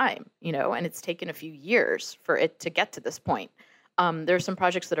long time, and it's taken a few years for it to get to this point. There are some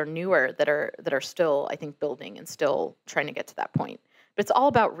projects that are newer that are still, I think, building and still trying to get to that point. But it's all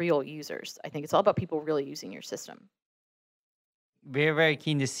about real users. I think it's all about people really using your system. We're very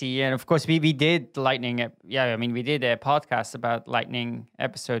keen to see, and of course, we did Lightning. We did a podcast about Lightning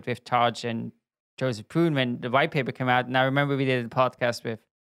episode with Taj and Joseph Poon when the white paper came out. And I remember we did a podcast with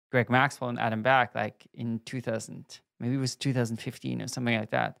Greg Maxwell and Adam Back, like in 2000, maybe it was 2015 or something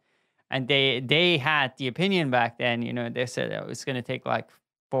like that. And they had the opinion back then, they said it was going to take like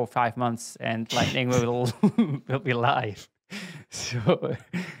 4 or 5 months and Lightning will be live. So,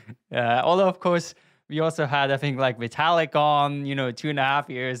 although of course, we also had, I think, like Vitalik on, 2.5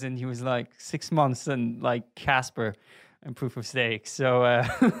 years, and he was like 6 months, and like Casper and Proof of Stake. So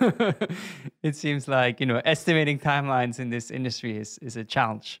it seems like, estimating timelines in this industry is a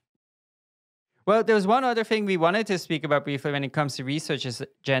challenge. Well, there was one other thing we wanted to speak about briefly when it comes to research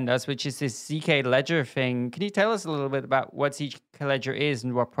agendas, which is this ZK Ledger thing. Can you tell us a little bit about what ZK Ledger is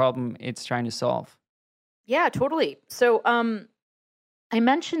and what problem it's trying to solve? Yeah, totally. So I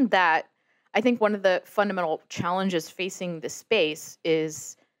mentioned that I think one of the fundamental challenges facing this space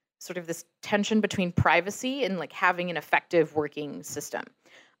is sort of this tension between privacy and like having an effective working system.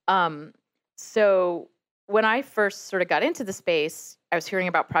 So when I first sort of got into the space, I was hearing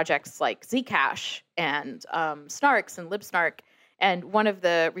about projects like Zcash and Snarks and LibSnark. And one of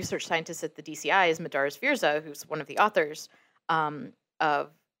the research scientists at the DCI is Madaris Virza, who's one of the authors of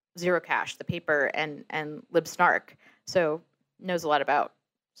Zerocash, the paper, and LibSnark. So knows a lot about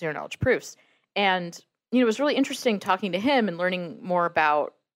zero knowledge proofs. And it was really interesting talking to him and learning more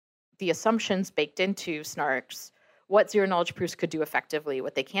about the assumptions baked into Snarks, what zero knowledge proofs could do effectively,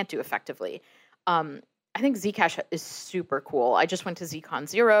 what they can't do effectively. I think Zcash is super cool. I just went to ZCon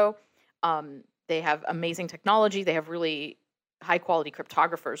 0. They have amazing technology. They have really high quality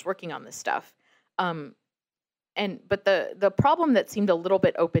cryptographers working on this stuff. But the problem that seemed a little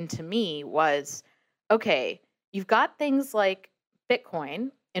bit open to me was, okay, you've got things like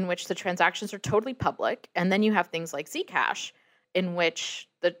Bitcoin, in which the transactions are totally public, and then you have things like Zcash, in which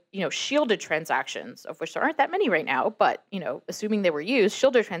the shielded transactions, of which there aren't that many right now, but assuming they were used,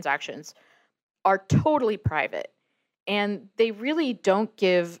 shielded transactions are totally private, and they really don't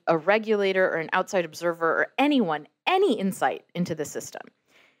give a regulator or an outside observer or anyone any insight into the system.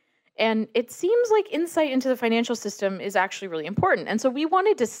 And it seems like insight into the financial system is actually really important. And so we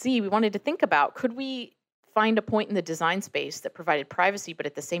wanted to think about, could we find a point in the design space that provided privacy, but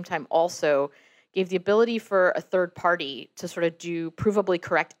at the same time also gave the ability for a third party to sort of do provably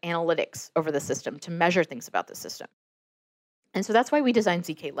correct analytics over the system, to measure things about the system. And so that's why we designed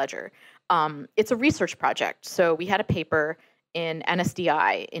ZK Ledger. It's a research project. So we had a paper in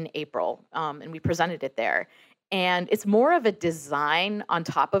NSDI in April, and we presented it there. And it's more of a design on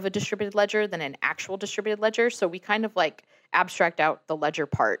top of a distributed ledger than an actual distributed ledger. So we kind of like abstract out the ledger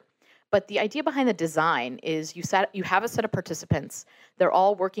part. But the idea behind the design is you have a set of participants. They're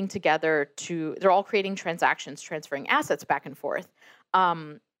all working together they're all creating transactions, transferring assets back and forth.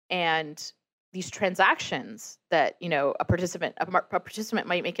 And these transactions that, a participant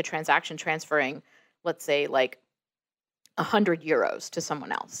might make a transaction transferring, let's say, like 100 euros to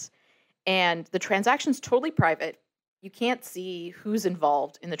someone else. And the transaction's totally private. You can't see who's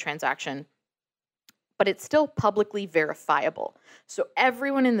involved in the transaction, but it's still publicly verifiable. So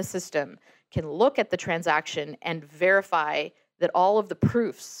everyone in the system can look at the transaction and verify that all of the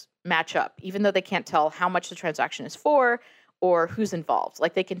proofs match up, even though they can't tell how much the transaction is for or who's involved.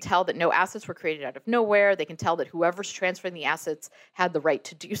 Like they can tell that no assets were created out of nowhere. They can tell that whoever's transferring the assets had the right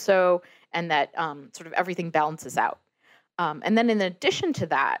to do so, and that sort of everything balances out. And then in addition to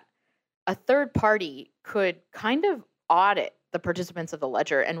that, a third party could kind of audit the participants of the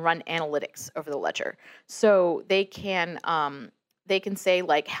ledger and run analytics over the ledger. So they can say,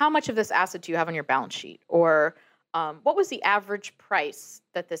 like, how much of this asset do you have on your balance sheet? Or what was the average price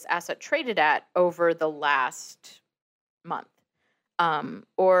that this asset traded at over the last month?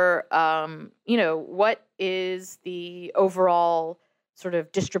 What is the overall sort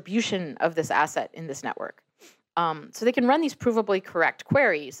of distribution of this asset in this network? So they can run these provably correct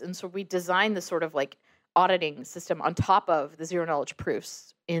queries. And so we designed this sort of like auditing system on top of the zero knowledge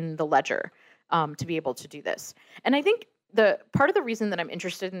proofs in the ledger to be able to do this. And I think the part of the reason that I'm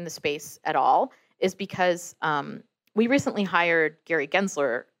interested in the space at all is because we recently hired Gary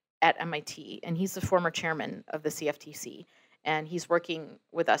Gensler at MIT, and he's the former chairman of the CFTC, and he's working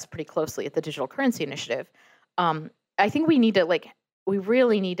with us pretty closely at the Digital Currency Initiative. I think we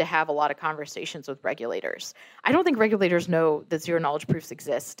really need to have a lot of conversations with regulators. I don't think regulators know that zero knowledge proofs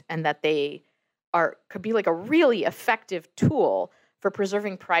exist and that they could be like a really effective tool for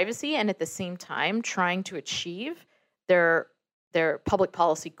preserving privacy and at the same time trying to achieve their public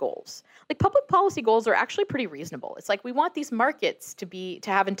policy goals. Like public policy goals are actually pretty reasonable. It's like we want these markets to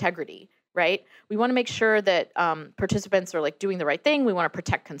have integrity, right? We want to make sure that participants are like doing the right thing. We want to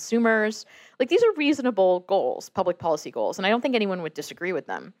protect consumers. Like these are reasonable goals, public policy goals, and I don't think anyone would disagree with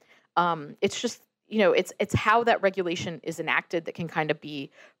them. It's just it's how that regulation is enacted that can kind of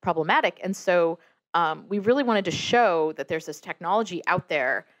be problematic. And so we really wanted to show that there's this technology out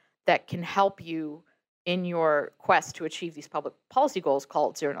there that can help you in your quest to achieve these public policy goals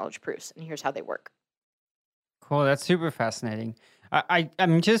called zero knowledge proofs. And here's how they work. Cool. That's super fascinating.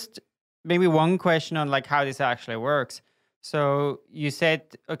 I'm just maybe one question on like how this actually works. So you said,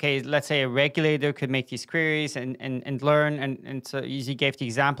 okay, let's say a regulator could make these queries and learn. And so you gave the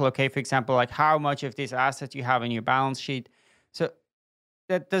example, okay, for example, like how much of this asset you have in your balance sheet. So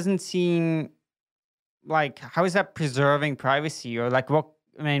that doesn't seem like, how is that preserving privacy? Or like what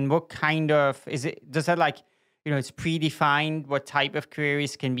kind of, does that like, it's predefined what type of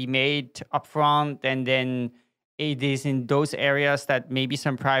queries can be made upfront, and then it is in those areas that maybe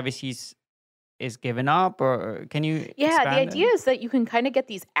some privacy is given up, or can you? Yeah, the idea is that you can kind of get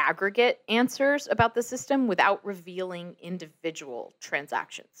these aggregate answers about the system without revealing individual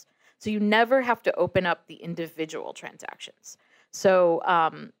transactions. So you never have to open up the individual transactions. So,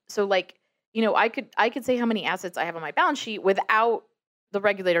 I could say how many assets I have on my balance sheet without the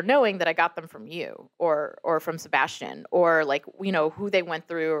regulator knowing that I got them from you or from Sebastian, or like, who they went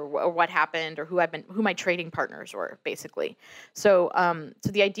through or what happened or who my trading partners were, basically. So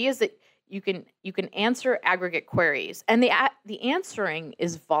the idea is that you can answer aggregate queries, and the answering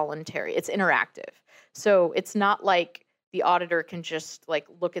is voluntary. It's interactive. So it's not like the auditor can just like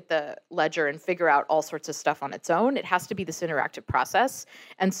look at the ledger and figure out all sorts of stuff on its own. It has to be this interactive process.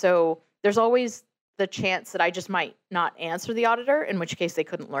 And so there's always the chance that I just might not answer the auditor, in which case they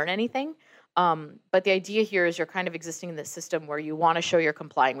couldn't learn anything. But the idea here is you're kind of existing in this system where you want to show you're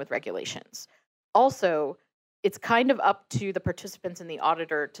complying with regulations. Also, it's kind of up to the participants and the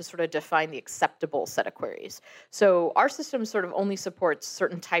auditor to sort of define the acceptable set of queries. So our system sort of only supports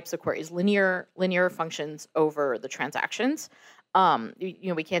certain types of queries, linear functions over the transactions.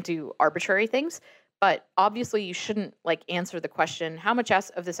 We can't do arbitrary things. But obviously, you shouldn't like answer the question, how much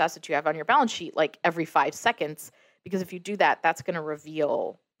of this asset do you have on your balance sheet, like every 5 seconds? Because if you do that, that's going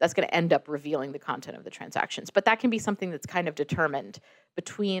to end up revealing the content of the transactions. But that can be something that's kind of determined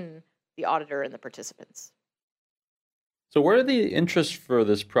between the auditor and the participants. So where did the interest for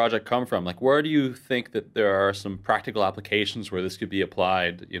this project come from? Like, where do you think that there are some practical applications where this could be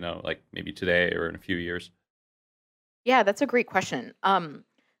applied, like maybe today or in a few years? Yeah, that's a great question.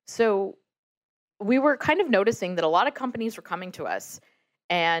 So we were kind of noticing that a lot of companies were coming to us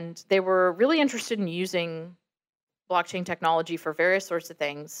and they were really interested in using blockchain technology for various sorts of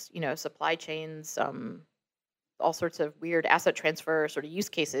things, supply chains, all sorts of weird asset transfer sort of use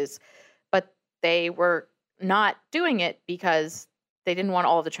cases, but they were not doing it because they didn't want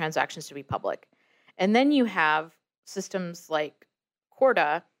all of the transactions to be public. And then you have systems like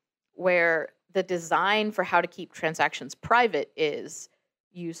Corda, where the design for how to keep transactions private is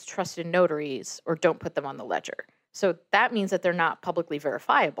use trusted notaries or don't put them on the ledger. So that means that they're not publicly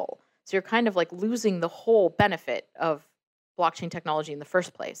verifiable. So you're kind of like losing the whole benefit of blockchain technology in the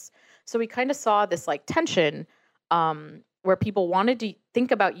first place. So we kind of saw this like tension where people wanted to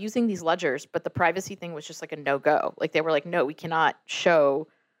think about using these ledgers, but the privacy thing was just like a no-go. Like they were like, no, we cannot show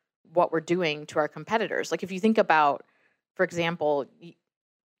what we're doing to our competitors. Like if you think about, for example,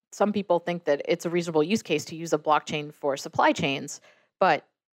 some people think that it's a reasonable use case to use a blockchain for supply chains, but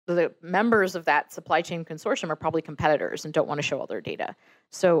the members of that supply chain consortium are probably competitors and don't want to show all their data.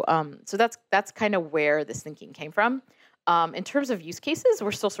 So, so that's kind of where this thinking came from. In terms of use cases,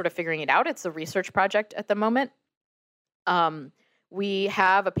 we're still sort of figuring it out. It's a research project at the moment. We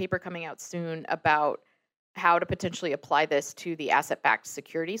have a paper coming out soon about how to potentially apply this to the asset-backed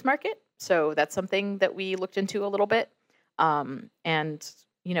securities market. So that's something that we looked into a little bit. And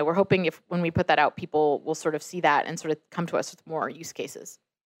we're hoping when we put that out, people will sort of see that and sort of come to us with more use cases.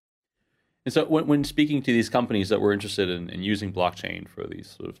 And so when speaking to these companies that were interested in using blockchain for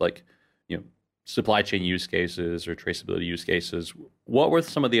these sort of like, supply chain use cases or traceability use cases, what were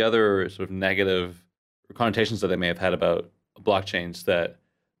some of the other sort of negative connotations that they may have had about blockchains that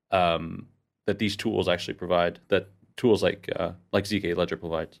that these tools actually provide, that tools like ZK Ledger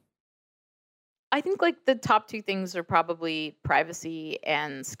provides? I think like the top two things are probably privacy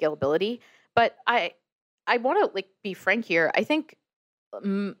and scalability. But I want to like be frank here. I think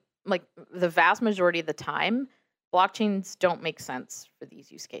like the vast majority of the time, blockchains don't make sense for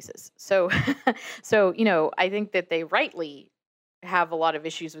these use cases. So, I think that they rightly have a lot of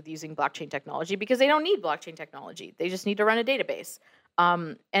issues with using blockchain technology because they don't need blockchain technology. They just need to run a database.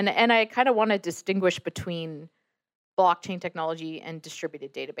 And I kind of want to distinguish between blockchain technology and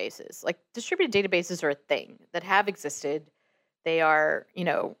distributed databases. Like distributed databases are a thing that have existed. They are,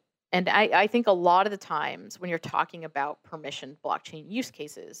 and I think a lot of the times when you're talking about permissioned blockchain use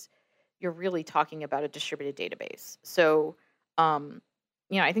cases, you're really talking about a distributed database. So,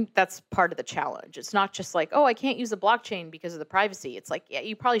 I think that's part of the challenge. It's not just like, oh, I can't use a blockchain because of the privacy. It's like, yeah,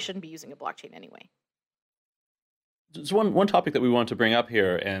 you probably shouldn't be using a blockchain anyway. So one topic that we want to bring up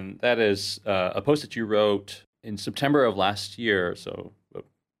here, and that is a post that you wrote in September of last year, so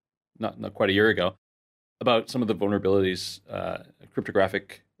not quite a year ago, about some of the vulnerabilities,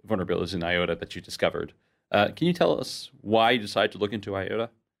 cryptographic vulnerabilities in IOTA that you discovered. Can you tell us why you decided to look into IOTA?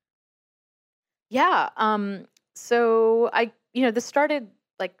 Yeah. So this started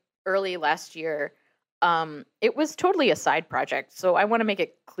like early last year. It was totally a side project. So I want to make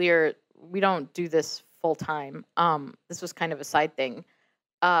it clear we don't do this full time. This was kind of a side thing.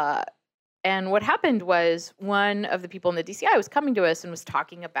 And what happened was one of the people in the DCI was coming to us and was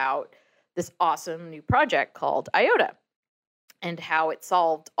talking about this awesome new project called IOTA and how it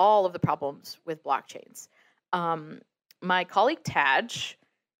solved all of the problems with blockchains. My colleague Taj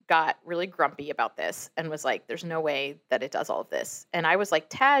got really grumpy about this and was like, there's no way that it does all of this. And I was like,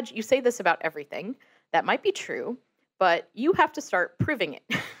 Taj, you say this about everything. That might be true, but you have to start proving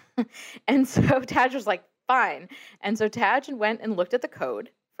it. And so Taj was like, fine. And so Taj went and looked at the code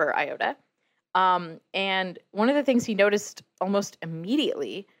for IOTA. And one of the things he noticed almost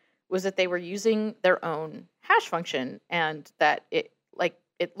immediately was that they were using their own hash function and that it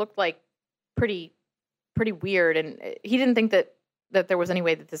looked like pretty weird. And he didn't think that there was any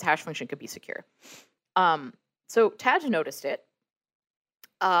way that this hash function could be secure. So Taj noticed it.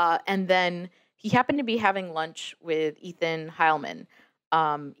 And then he happened to be having lunch with Ethan Heilman.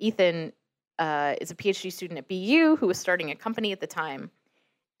 Ethan is a PhD student at BU who was starting a company at the time.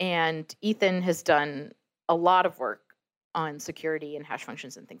 And Ethan has done a lot of work on security and hash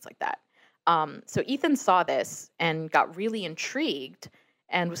functions and things like that. So Ethan saw this and got really intrigued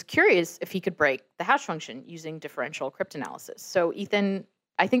and was curious if he could break the hash function using differential cryptanalysis. So Ethan,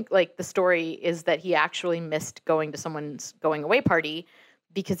 I think like the story is that he actually missed going to someone's going away party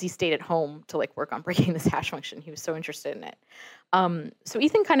because he stayed at home to like work on breaking this hash function. He was so interested in it. So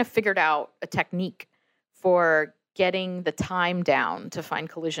Ethan kind of figured out a technique for getting the time down to find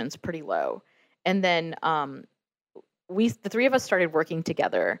collisions pretty low. And then the three of us started working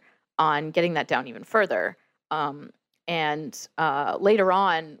together on getting that down even further. And later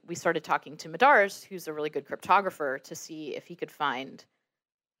on, we started talking to Madars, who's a really good cryptographer, to see if he could find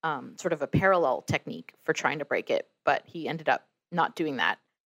sort of a parallel technique for trying to break it. But he ended up not doing that.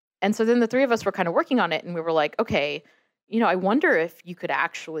 And so then the three of us were kind of working on it, and we were like, okay, I wonder if you could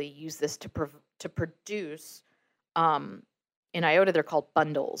actually use this to produce, in IOTA, they're called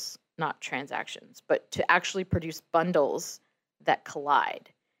bundles, not transactions, but to actually produce bundles that collide.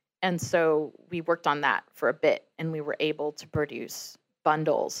 And so we worked on that for a bit, and we were able to produce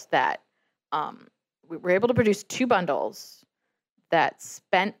bundles that, we were able to produce 2 bundles that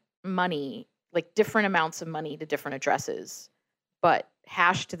spent money, like different amounts of money to different addresses, but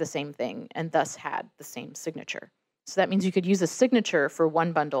hashed to the same thing and thus had the same signature. So that means you could use a signature for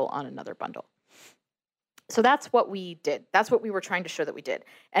one bundle on another bundle. So that's what we did. That's what we were trying to show that we did.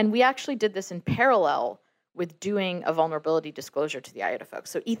 And we actually did this in parallel with doing a vulnerability disclosure to the IOTA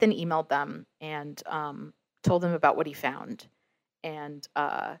folks. So Ethan emailed them and told them about what he found. And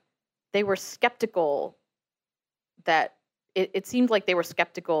they were skeptical that it seemed like they were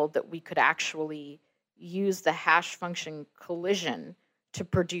skeptical that we could actually use the hash function collision to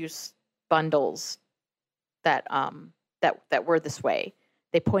produce bundles that that were this way.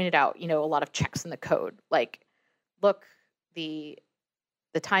 They pointed out, a lot of checks in the code, like, look, the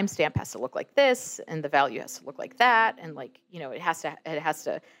timestamp has to look like this, and the value has to look like that, and it has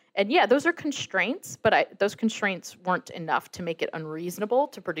to, and yeah, those are constraints, but those constraints weren't enough to make it unreasonable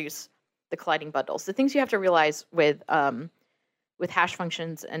to produce the colliding bundles. The things you have to realize with hash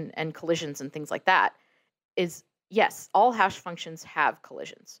functions and collisions and things like that is, yes, all hash functions have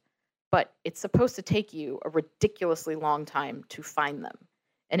collisions, but it's supposed to take you a ridiculously long time to find them.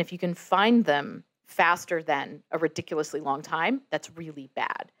 And if you can find them faster than a ridiculously long time, that's really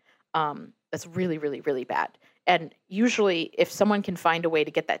bad. That's really, really, really bad. And usually if someone can find a way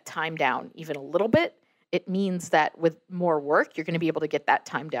to get that time down even a little bit, it means that with more work, you're going to be able to get that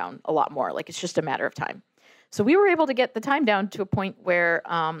time down a lot more. Like, it's just a matter of time. So we were able to get the time down to a point where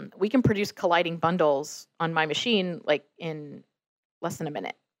we can produce colliding bundles on my machine like in less than a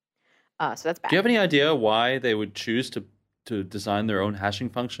minute. So that's bad. Do you have any idea why they would choose to design their own hashing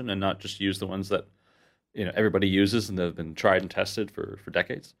function and not just use the ones that everybody uses and that have been tried and tested for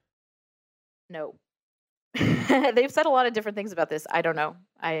decades? No. They've said a lot of different things about this. I don't know.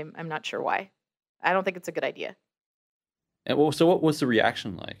 I'm not sure why. I don't think it's a good idea. And so what was the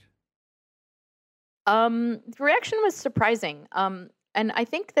reaction like? The reaction was surprising. And I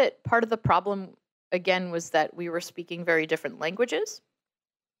think that part of the problem, again, was that we were speaking very different languages.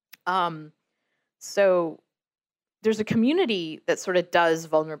 So there's a community that sort of does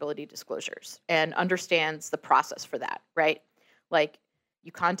vulnerability disclosures and understands the process for that, right? Like,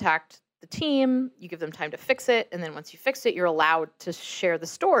 you contact the team, you give them time to fix it, and then once you fix it, you're allowed to share the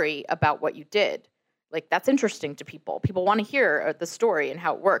story about what you did. Like, that's interesting to people. People want to hear the story and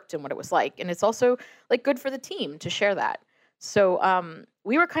how it worked and what it was like. And it's also like good for the team to share that. So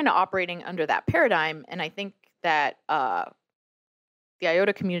we were kind of operating under that paradigm. And I think that the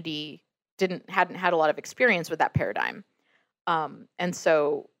IOTA community hadn't had a lot of experience with that paradigm. And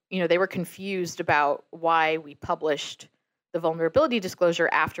so, they were confused about why we published the vulnerability disclosure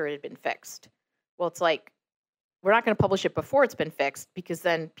after it had been fixed. Well, it's like, we're not going to publish it before it's been fixed because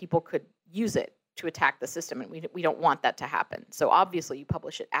then people could use it to attack the system, and we don't want that to happen. So obviously you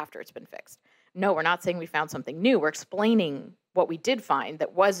publish it after it's been fixed. No, we're not saying we found something new. We're explaining what we did find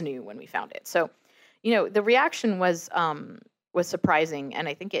that was new when we found it. So, the reaction was surprising, and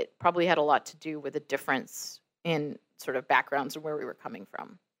I think it probably had a lot to do with a difference in sort of backgrounds and where we were coming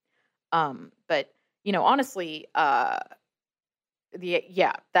from. But honestly, that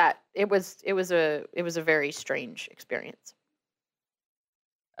it was a very strange experience.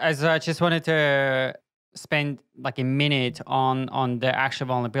 So I just wanted to spend like a minute on the actual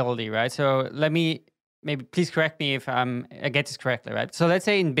vulnerability, right? So please correct me if I get this correctly, right? So let's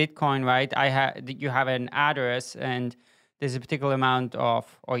say in Bitcoin, right, you have an address and there's a particular amount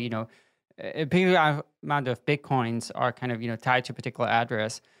of, or a particular amount of Bitcoins are kind of tied to a particular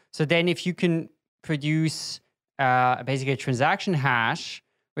address. So then if you can produce basically a transaction hash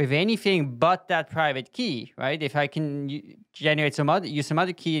with anything but that private key, right? If I can use some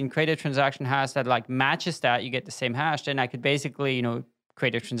other key and create a transaction hash that like matches that, you get the same hash, then I could basically,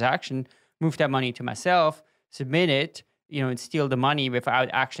 create a transaction, move that money to myself, submit it, and steal the money without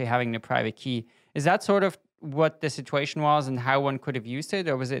actually having the private key. Is that sort of what the situation was and how one could have used it,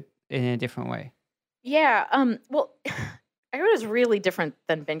 or was it in a different way? Yeah. Well, IOTA is really different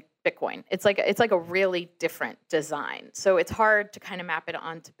than Bitcoin. It's like a really different design. So it's hard to kind of map it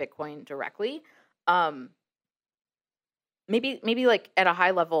onto Bitcoin directly. Maybe like at a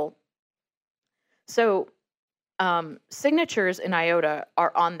high level. So signatures in IOTA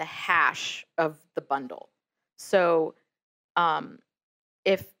are on the hash of the bundle. So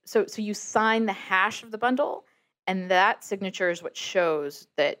so you sign the hash of the bundle, and that signature is what shows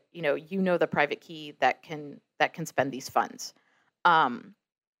that you know the private key that can spend these funds. Um,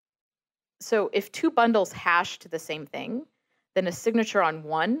 so if two bundles hash to the same thing, then a signature on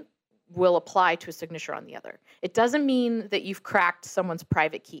one will apply to a signature on the other. It doesn't mean that you've cracked someone's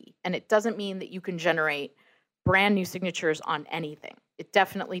private key, and it doesn't mean that you can generate brand new signatures on anything. It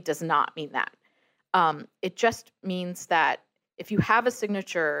definitely does not mean that. It just means that if you have a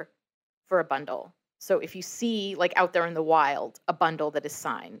signature for a bundle, so if you see like out there in the wild a bundle that is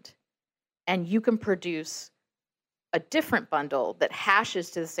signed, and you can produce a different bundle that hashes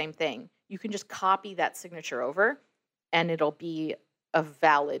to the same thing, you can just copy that signature over, and it'll be a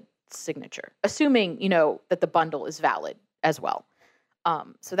valid signature, assuming that the bundle is valid as well.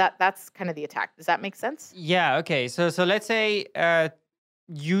 So that's kind of the attack. Does that make sense? Yeah. Okay. So let's say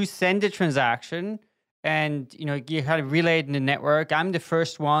you send a transaction, and you kind of relay it in the network. I'm the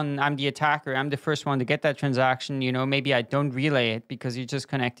first one. I'm the attacker. I'm the first one to get that transaction. Maybe I don't relay it because you just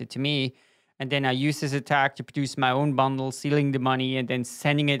connected to me, and then I use this attack to produce my own bundle, sealing the money, and then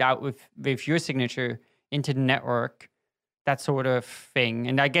sending it out with your signature into the network. That sort of thing.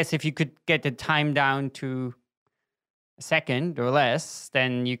 And I guess if you could get the time down to a second or less,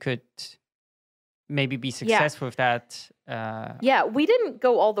 then you could maybe be successful with that. Yeah, we didn't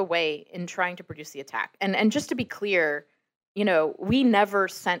go all the way in trying to produce the attack. And just to be clear, we never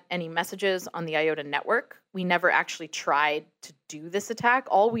sent any messages on the IOTA network. We never actually tried to do this attack.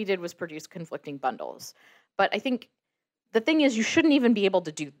 All we did was produce conflicting bundles. But I think the thing is, you shouldn't even be able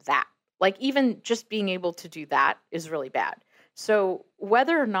to do that. Like, even just being able to do that is really bad. So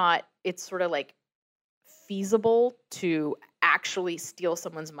whether or not it's sort of like feasible to actually steal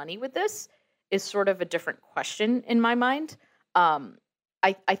someone's money with this is sort of a different question in my mind.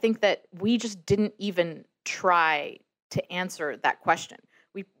 I think that we just didn't even try to answer that question.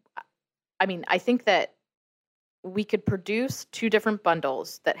 I think that we could produce two different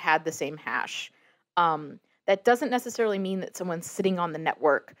bundles that had the same hash. That doesn't necessarily mean that someone sitting on the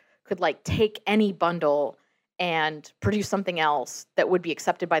network could like take any bundle and produce something else that would be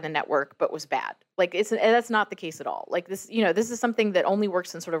accepted by the network but was bad. Like that's not the case at all. Like this, this is something that only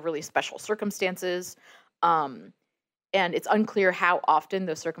works in sort of really special circumstances. And it's unclear how often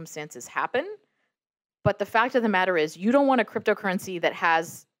those circumstances happen. But the fact of the matter is, you don't want a cryptocurrency that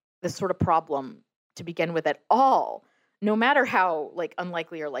has this sort of problem to begin with at all, no matter how like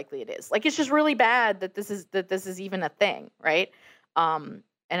unlikely or likely it is. Like, it's just really bad that this is even a thing, right?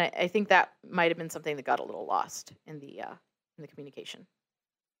 And I think that might have been something that got a little lost in the communication.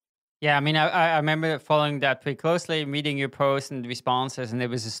 Yeah, I remember following that pretty closely, reading your posts and responses, and it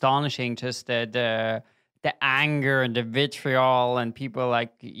was astonishing just the anger and the vitriol, and people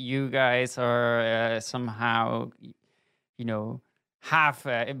like you guys are somehow, have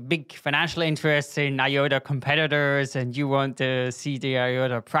a big financial interest in IOTA competitors, and you want to see the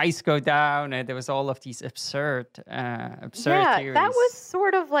IOTA price go down, and there was all of these absurd theories. That was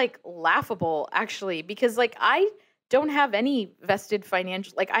sort of like laughable, actually, because like I don't have any vested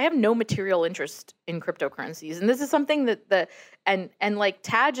financial, like I have no material interest in cryptocurrencies, and this is something that and like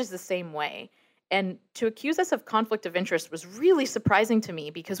Taj is the same way. And to accuse us of conflict of interest was really surprising to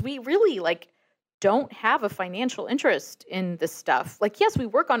me, because we really like don't have a financial interest in this stuff. Like, yes, we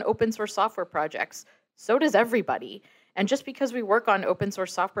work on open source software projects. So does everybody. And just because we work on open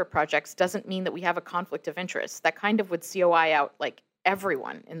source software projects doesn't mean that we have a conflict of interest. That kind of would COI out like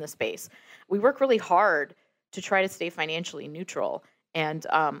everyone in the space. We work really hard to try to stay financially neutral. And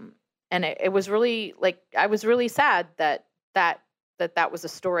it was really like, I was really sad that was a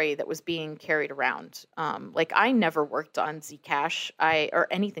story that was being carried around. Like, I never worked on Zcash or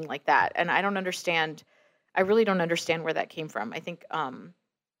anything like that. And I really don't understand where that came from. I think, I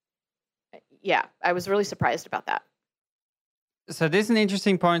was really surprised about that. So this is an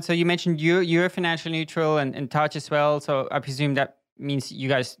interesting point. So you mentioned you're financially neutral and Taj as well. So I presume that means you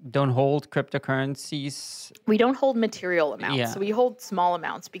guys don't hold cryptocurrencies. We don't hold material amounts. Yeah. So we hold small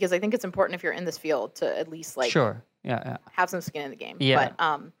amounts, because I think it's important if you're in this field to at least like sure. Yeah. have some skin in the game. Yeah.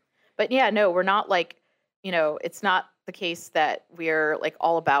 But yeah, no, we're not like, it's not the case that we're like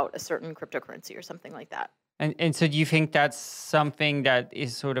all about a certain cryptocurrency or something like that. And so do you think that's something that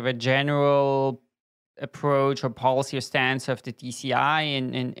is sort of a general approach or policy or stance of the DCI,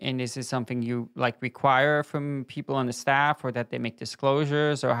 and is this something you like require from people on the staff, or that they make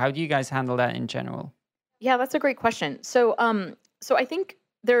disclosures, or how do you guys handle that in general? Yeah, that's a great question. So I think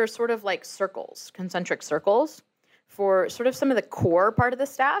there are sort of like concentric circles for sort of some of the core part of the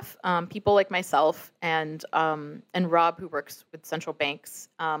staff, people like myself and Rob, who works with central banks.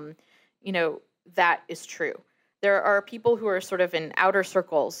 That is true. There are people who are sort of in outer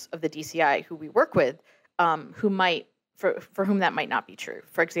circles of the DCI who we work with, for whom that might not be true.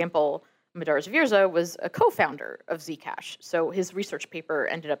 For example, Madar Zvirza was a co-founder of Zcash, so his research paper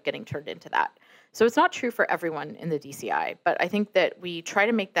ended up getting turned into that. So it's not true for everyone in the DCI, but I think that we try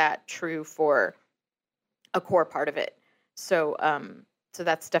to make that true for a core part of it. So so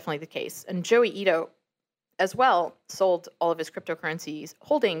that's definitely the case. And Joey Ito, as well, sold all of his cryptocurrencies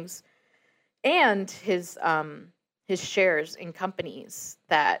holdings and his shares in companies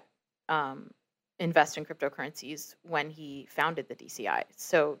that invest in cryptocurrencies when he founded the DCI.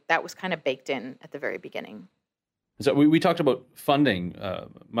 So that was kind of baked in at the very beginning. So we talked about funding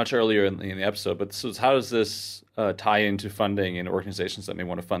much earlier in the episode, but so how does this tie into funding in organizations that may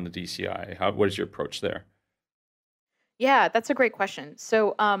want to fund the DCI? What is your approach there? Yeah, that's a great question.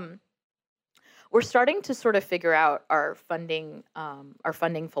 So we're starting to sort of figure out our funding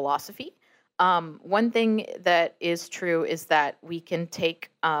philosophy. One thing that is true is that we can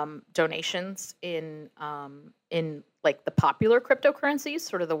take donations in like the popular cryptocurrencies,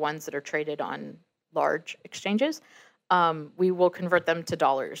 sort of the ones that are traded on large exchanges. We will convert them to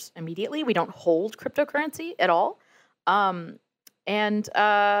dollars immediately. We don't hold cryptocurrency at all. Yeah,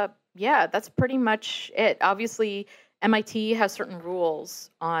 that's pretty much it. Obviously, MIT has certain rules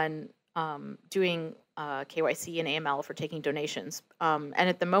on doing KYC and AML for taking donations. And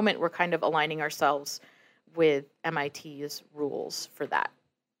at the moment, we're kind of aligning ourselves with MIT's rules for that.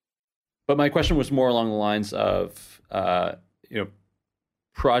 But my question was more along the lines of,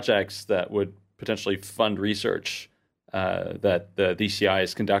 projects that would potentially fund research that the DCI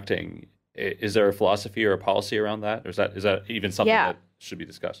is conducting. Is there a philosophy or a policy around that? Or is that even something that should be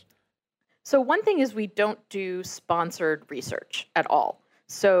discussed? So one thing is we don't do sponsored research at all.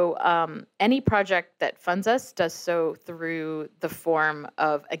 So any project that funds us does so through the form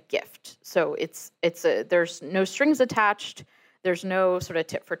of a gift. So there's no strings attached. There's no sort of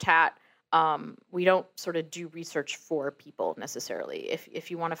tit for tat. We don't sort of do research for people necessarily. If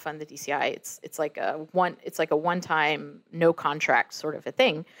you want to fund the DCI, it's like a one-time, no contract sort of a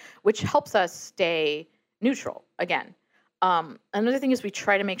thing, which helps us stay neutral again. Another thing is we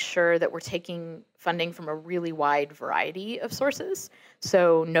try to make sure that we're taking funding from a really wide variety of sources.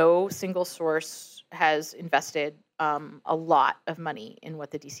 So no single source has invested a lot of money in what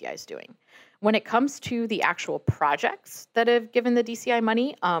the DCI is doing. When it comes to the actual projects that have given the DCI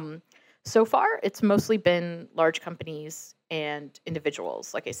money, so far it's mostly been large companies and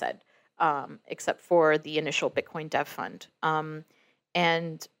individuals, like I said, except for the initial Bitcoin Dev Fund.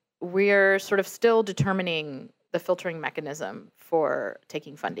 And we're sort of still determining the filtering mechanism for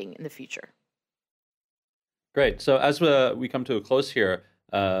taking funding in the future. Great. So as we come to a close here,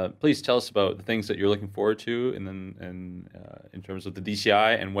 please tell us about the things that you're looking forward to in terms of the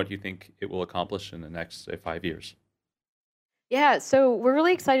DCI and what you think it will accomplish in the next, say, 5 years. Yeah, so we're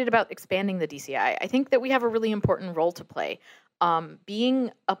really excited about expanding the DCI. I think that we have a really important role to play,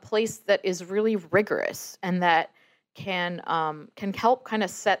 being a place that is really rigorous and that can help kind of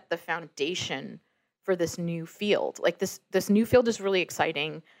set the foundation for this new field. Like this new field is really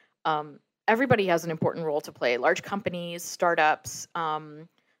exciting. Everybody has an important role to play, large companies, startups,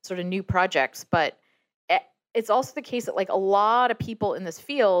 sort of new projects, but it's also the case that like a lot of people in this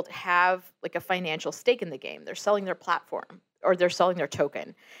field have like a financial stake in the game. They're selling their platform or they're selling their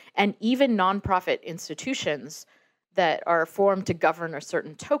token. And even nonprofit institutions that are formed to govern a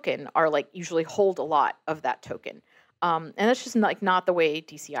certain token are like usually hold a lot of that token. And that's just not the way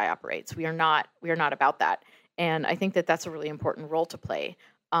DCI operates. We are not about that. And I think that that's a really important role to play.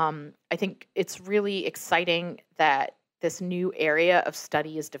 I think it's really exciting that this new area of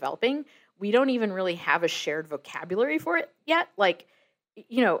study is developing. We don't even really have a shared vocabulary for it yet. Like,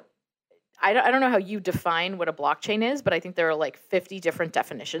 I don't know how you define what a blockchain is, but I think there are like 50 different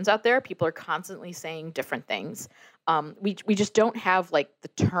definitions out there. People are constantly saying different things. We just don't have like the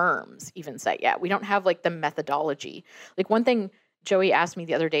terms even set yet. We don't have like the methodology. Like one thing Joey asked me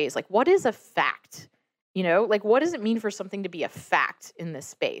the other day is like, what is a fact? Like what does it mean for something to be a fact in this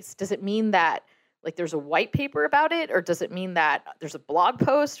space? Does it mean that like there's a white paper about it, or does it mean that there's a blog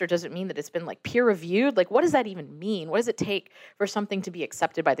post, or does it mean that it's been like peer reviewed? Like what does that even mean? What does it take for something to be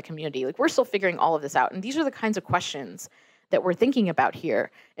accepted by the community? Like we're still figuring all of this out. And these are the kinds of questions that we're thinking about here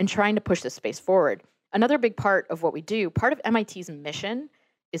and trying to push this space forward. Another big part of what we do, part of MIT's mission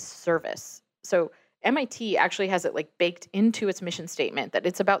is service. So MIT actually has it like baked into its mission statement that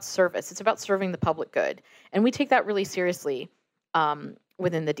it's about service. It's about serving the public good. And we take that really seriously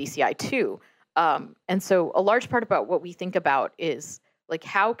within the DCI too. And so a large part about what we think about is like,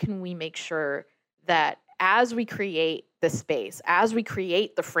 how can we make sure that as we create the space, as we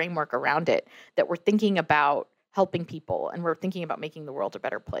create the framework around it, that we're thinking about helping people and we're thinking about making the world a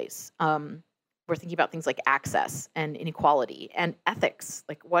better place. we're thinking about things like access and inequality and ethics.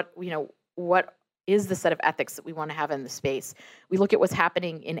 Like what is the set of ethics that we want to have in the space? We look at what's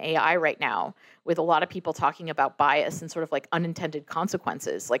happening in AI right now with a lot of people talking about bias and sort of like unintended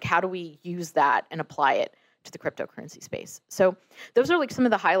consequences. Like how do we use that and apply it to the cryptocurrency space? So those are like some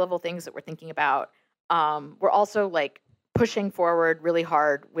of the high level things that we're thinking about. We're also like pushing forward really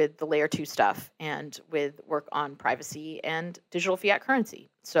hard with the layer 2 stuff and with work on privacy and digital fiat currency.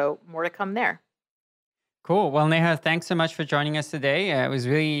 So more to come there. Cool. Well, Neha, thanks so much for joining us today. It was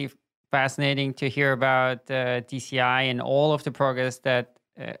really fascinating to hear about DCI and all of the progress that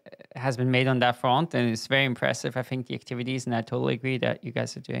has been made on that front. And it's very impressive, I think, the activities. And I totally agree that you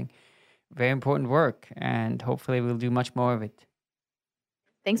guys are doing very important work. And hopefully we'll do much more of it.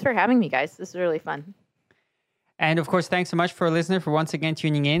 Thanks for having me, guys. This is really fun. And of course, thanks so much for a listener for once again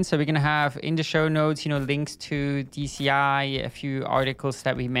tuning in. So we're going to have in the show notes, links to DCI, a few articles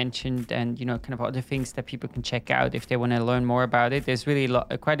that we mentioned, and, kind of other things that people can check out if they want to learn more about it. There's really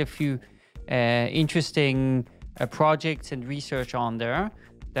quite a few interesting projects and research on there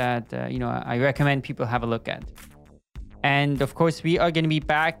that, I recommend people have a look at. And of course, we are going to be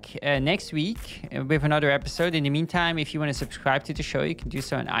back next week with another episode. In the meantime, if you want to subscribe to the show, you can do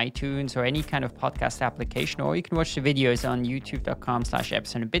so on iTunes or any kind of podcast application, or you can watch the videos on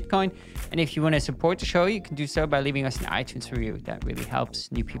youtube.com/epicenterbitcoin. And if you want to support the show, you can do so by leaving us an iTunes review. That really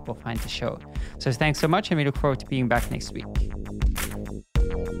helps new people find the show. So thanks so much, and we look forward to being back next week.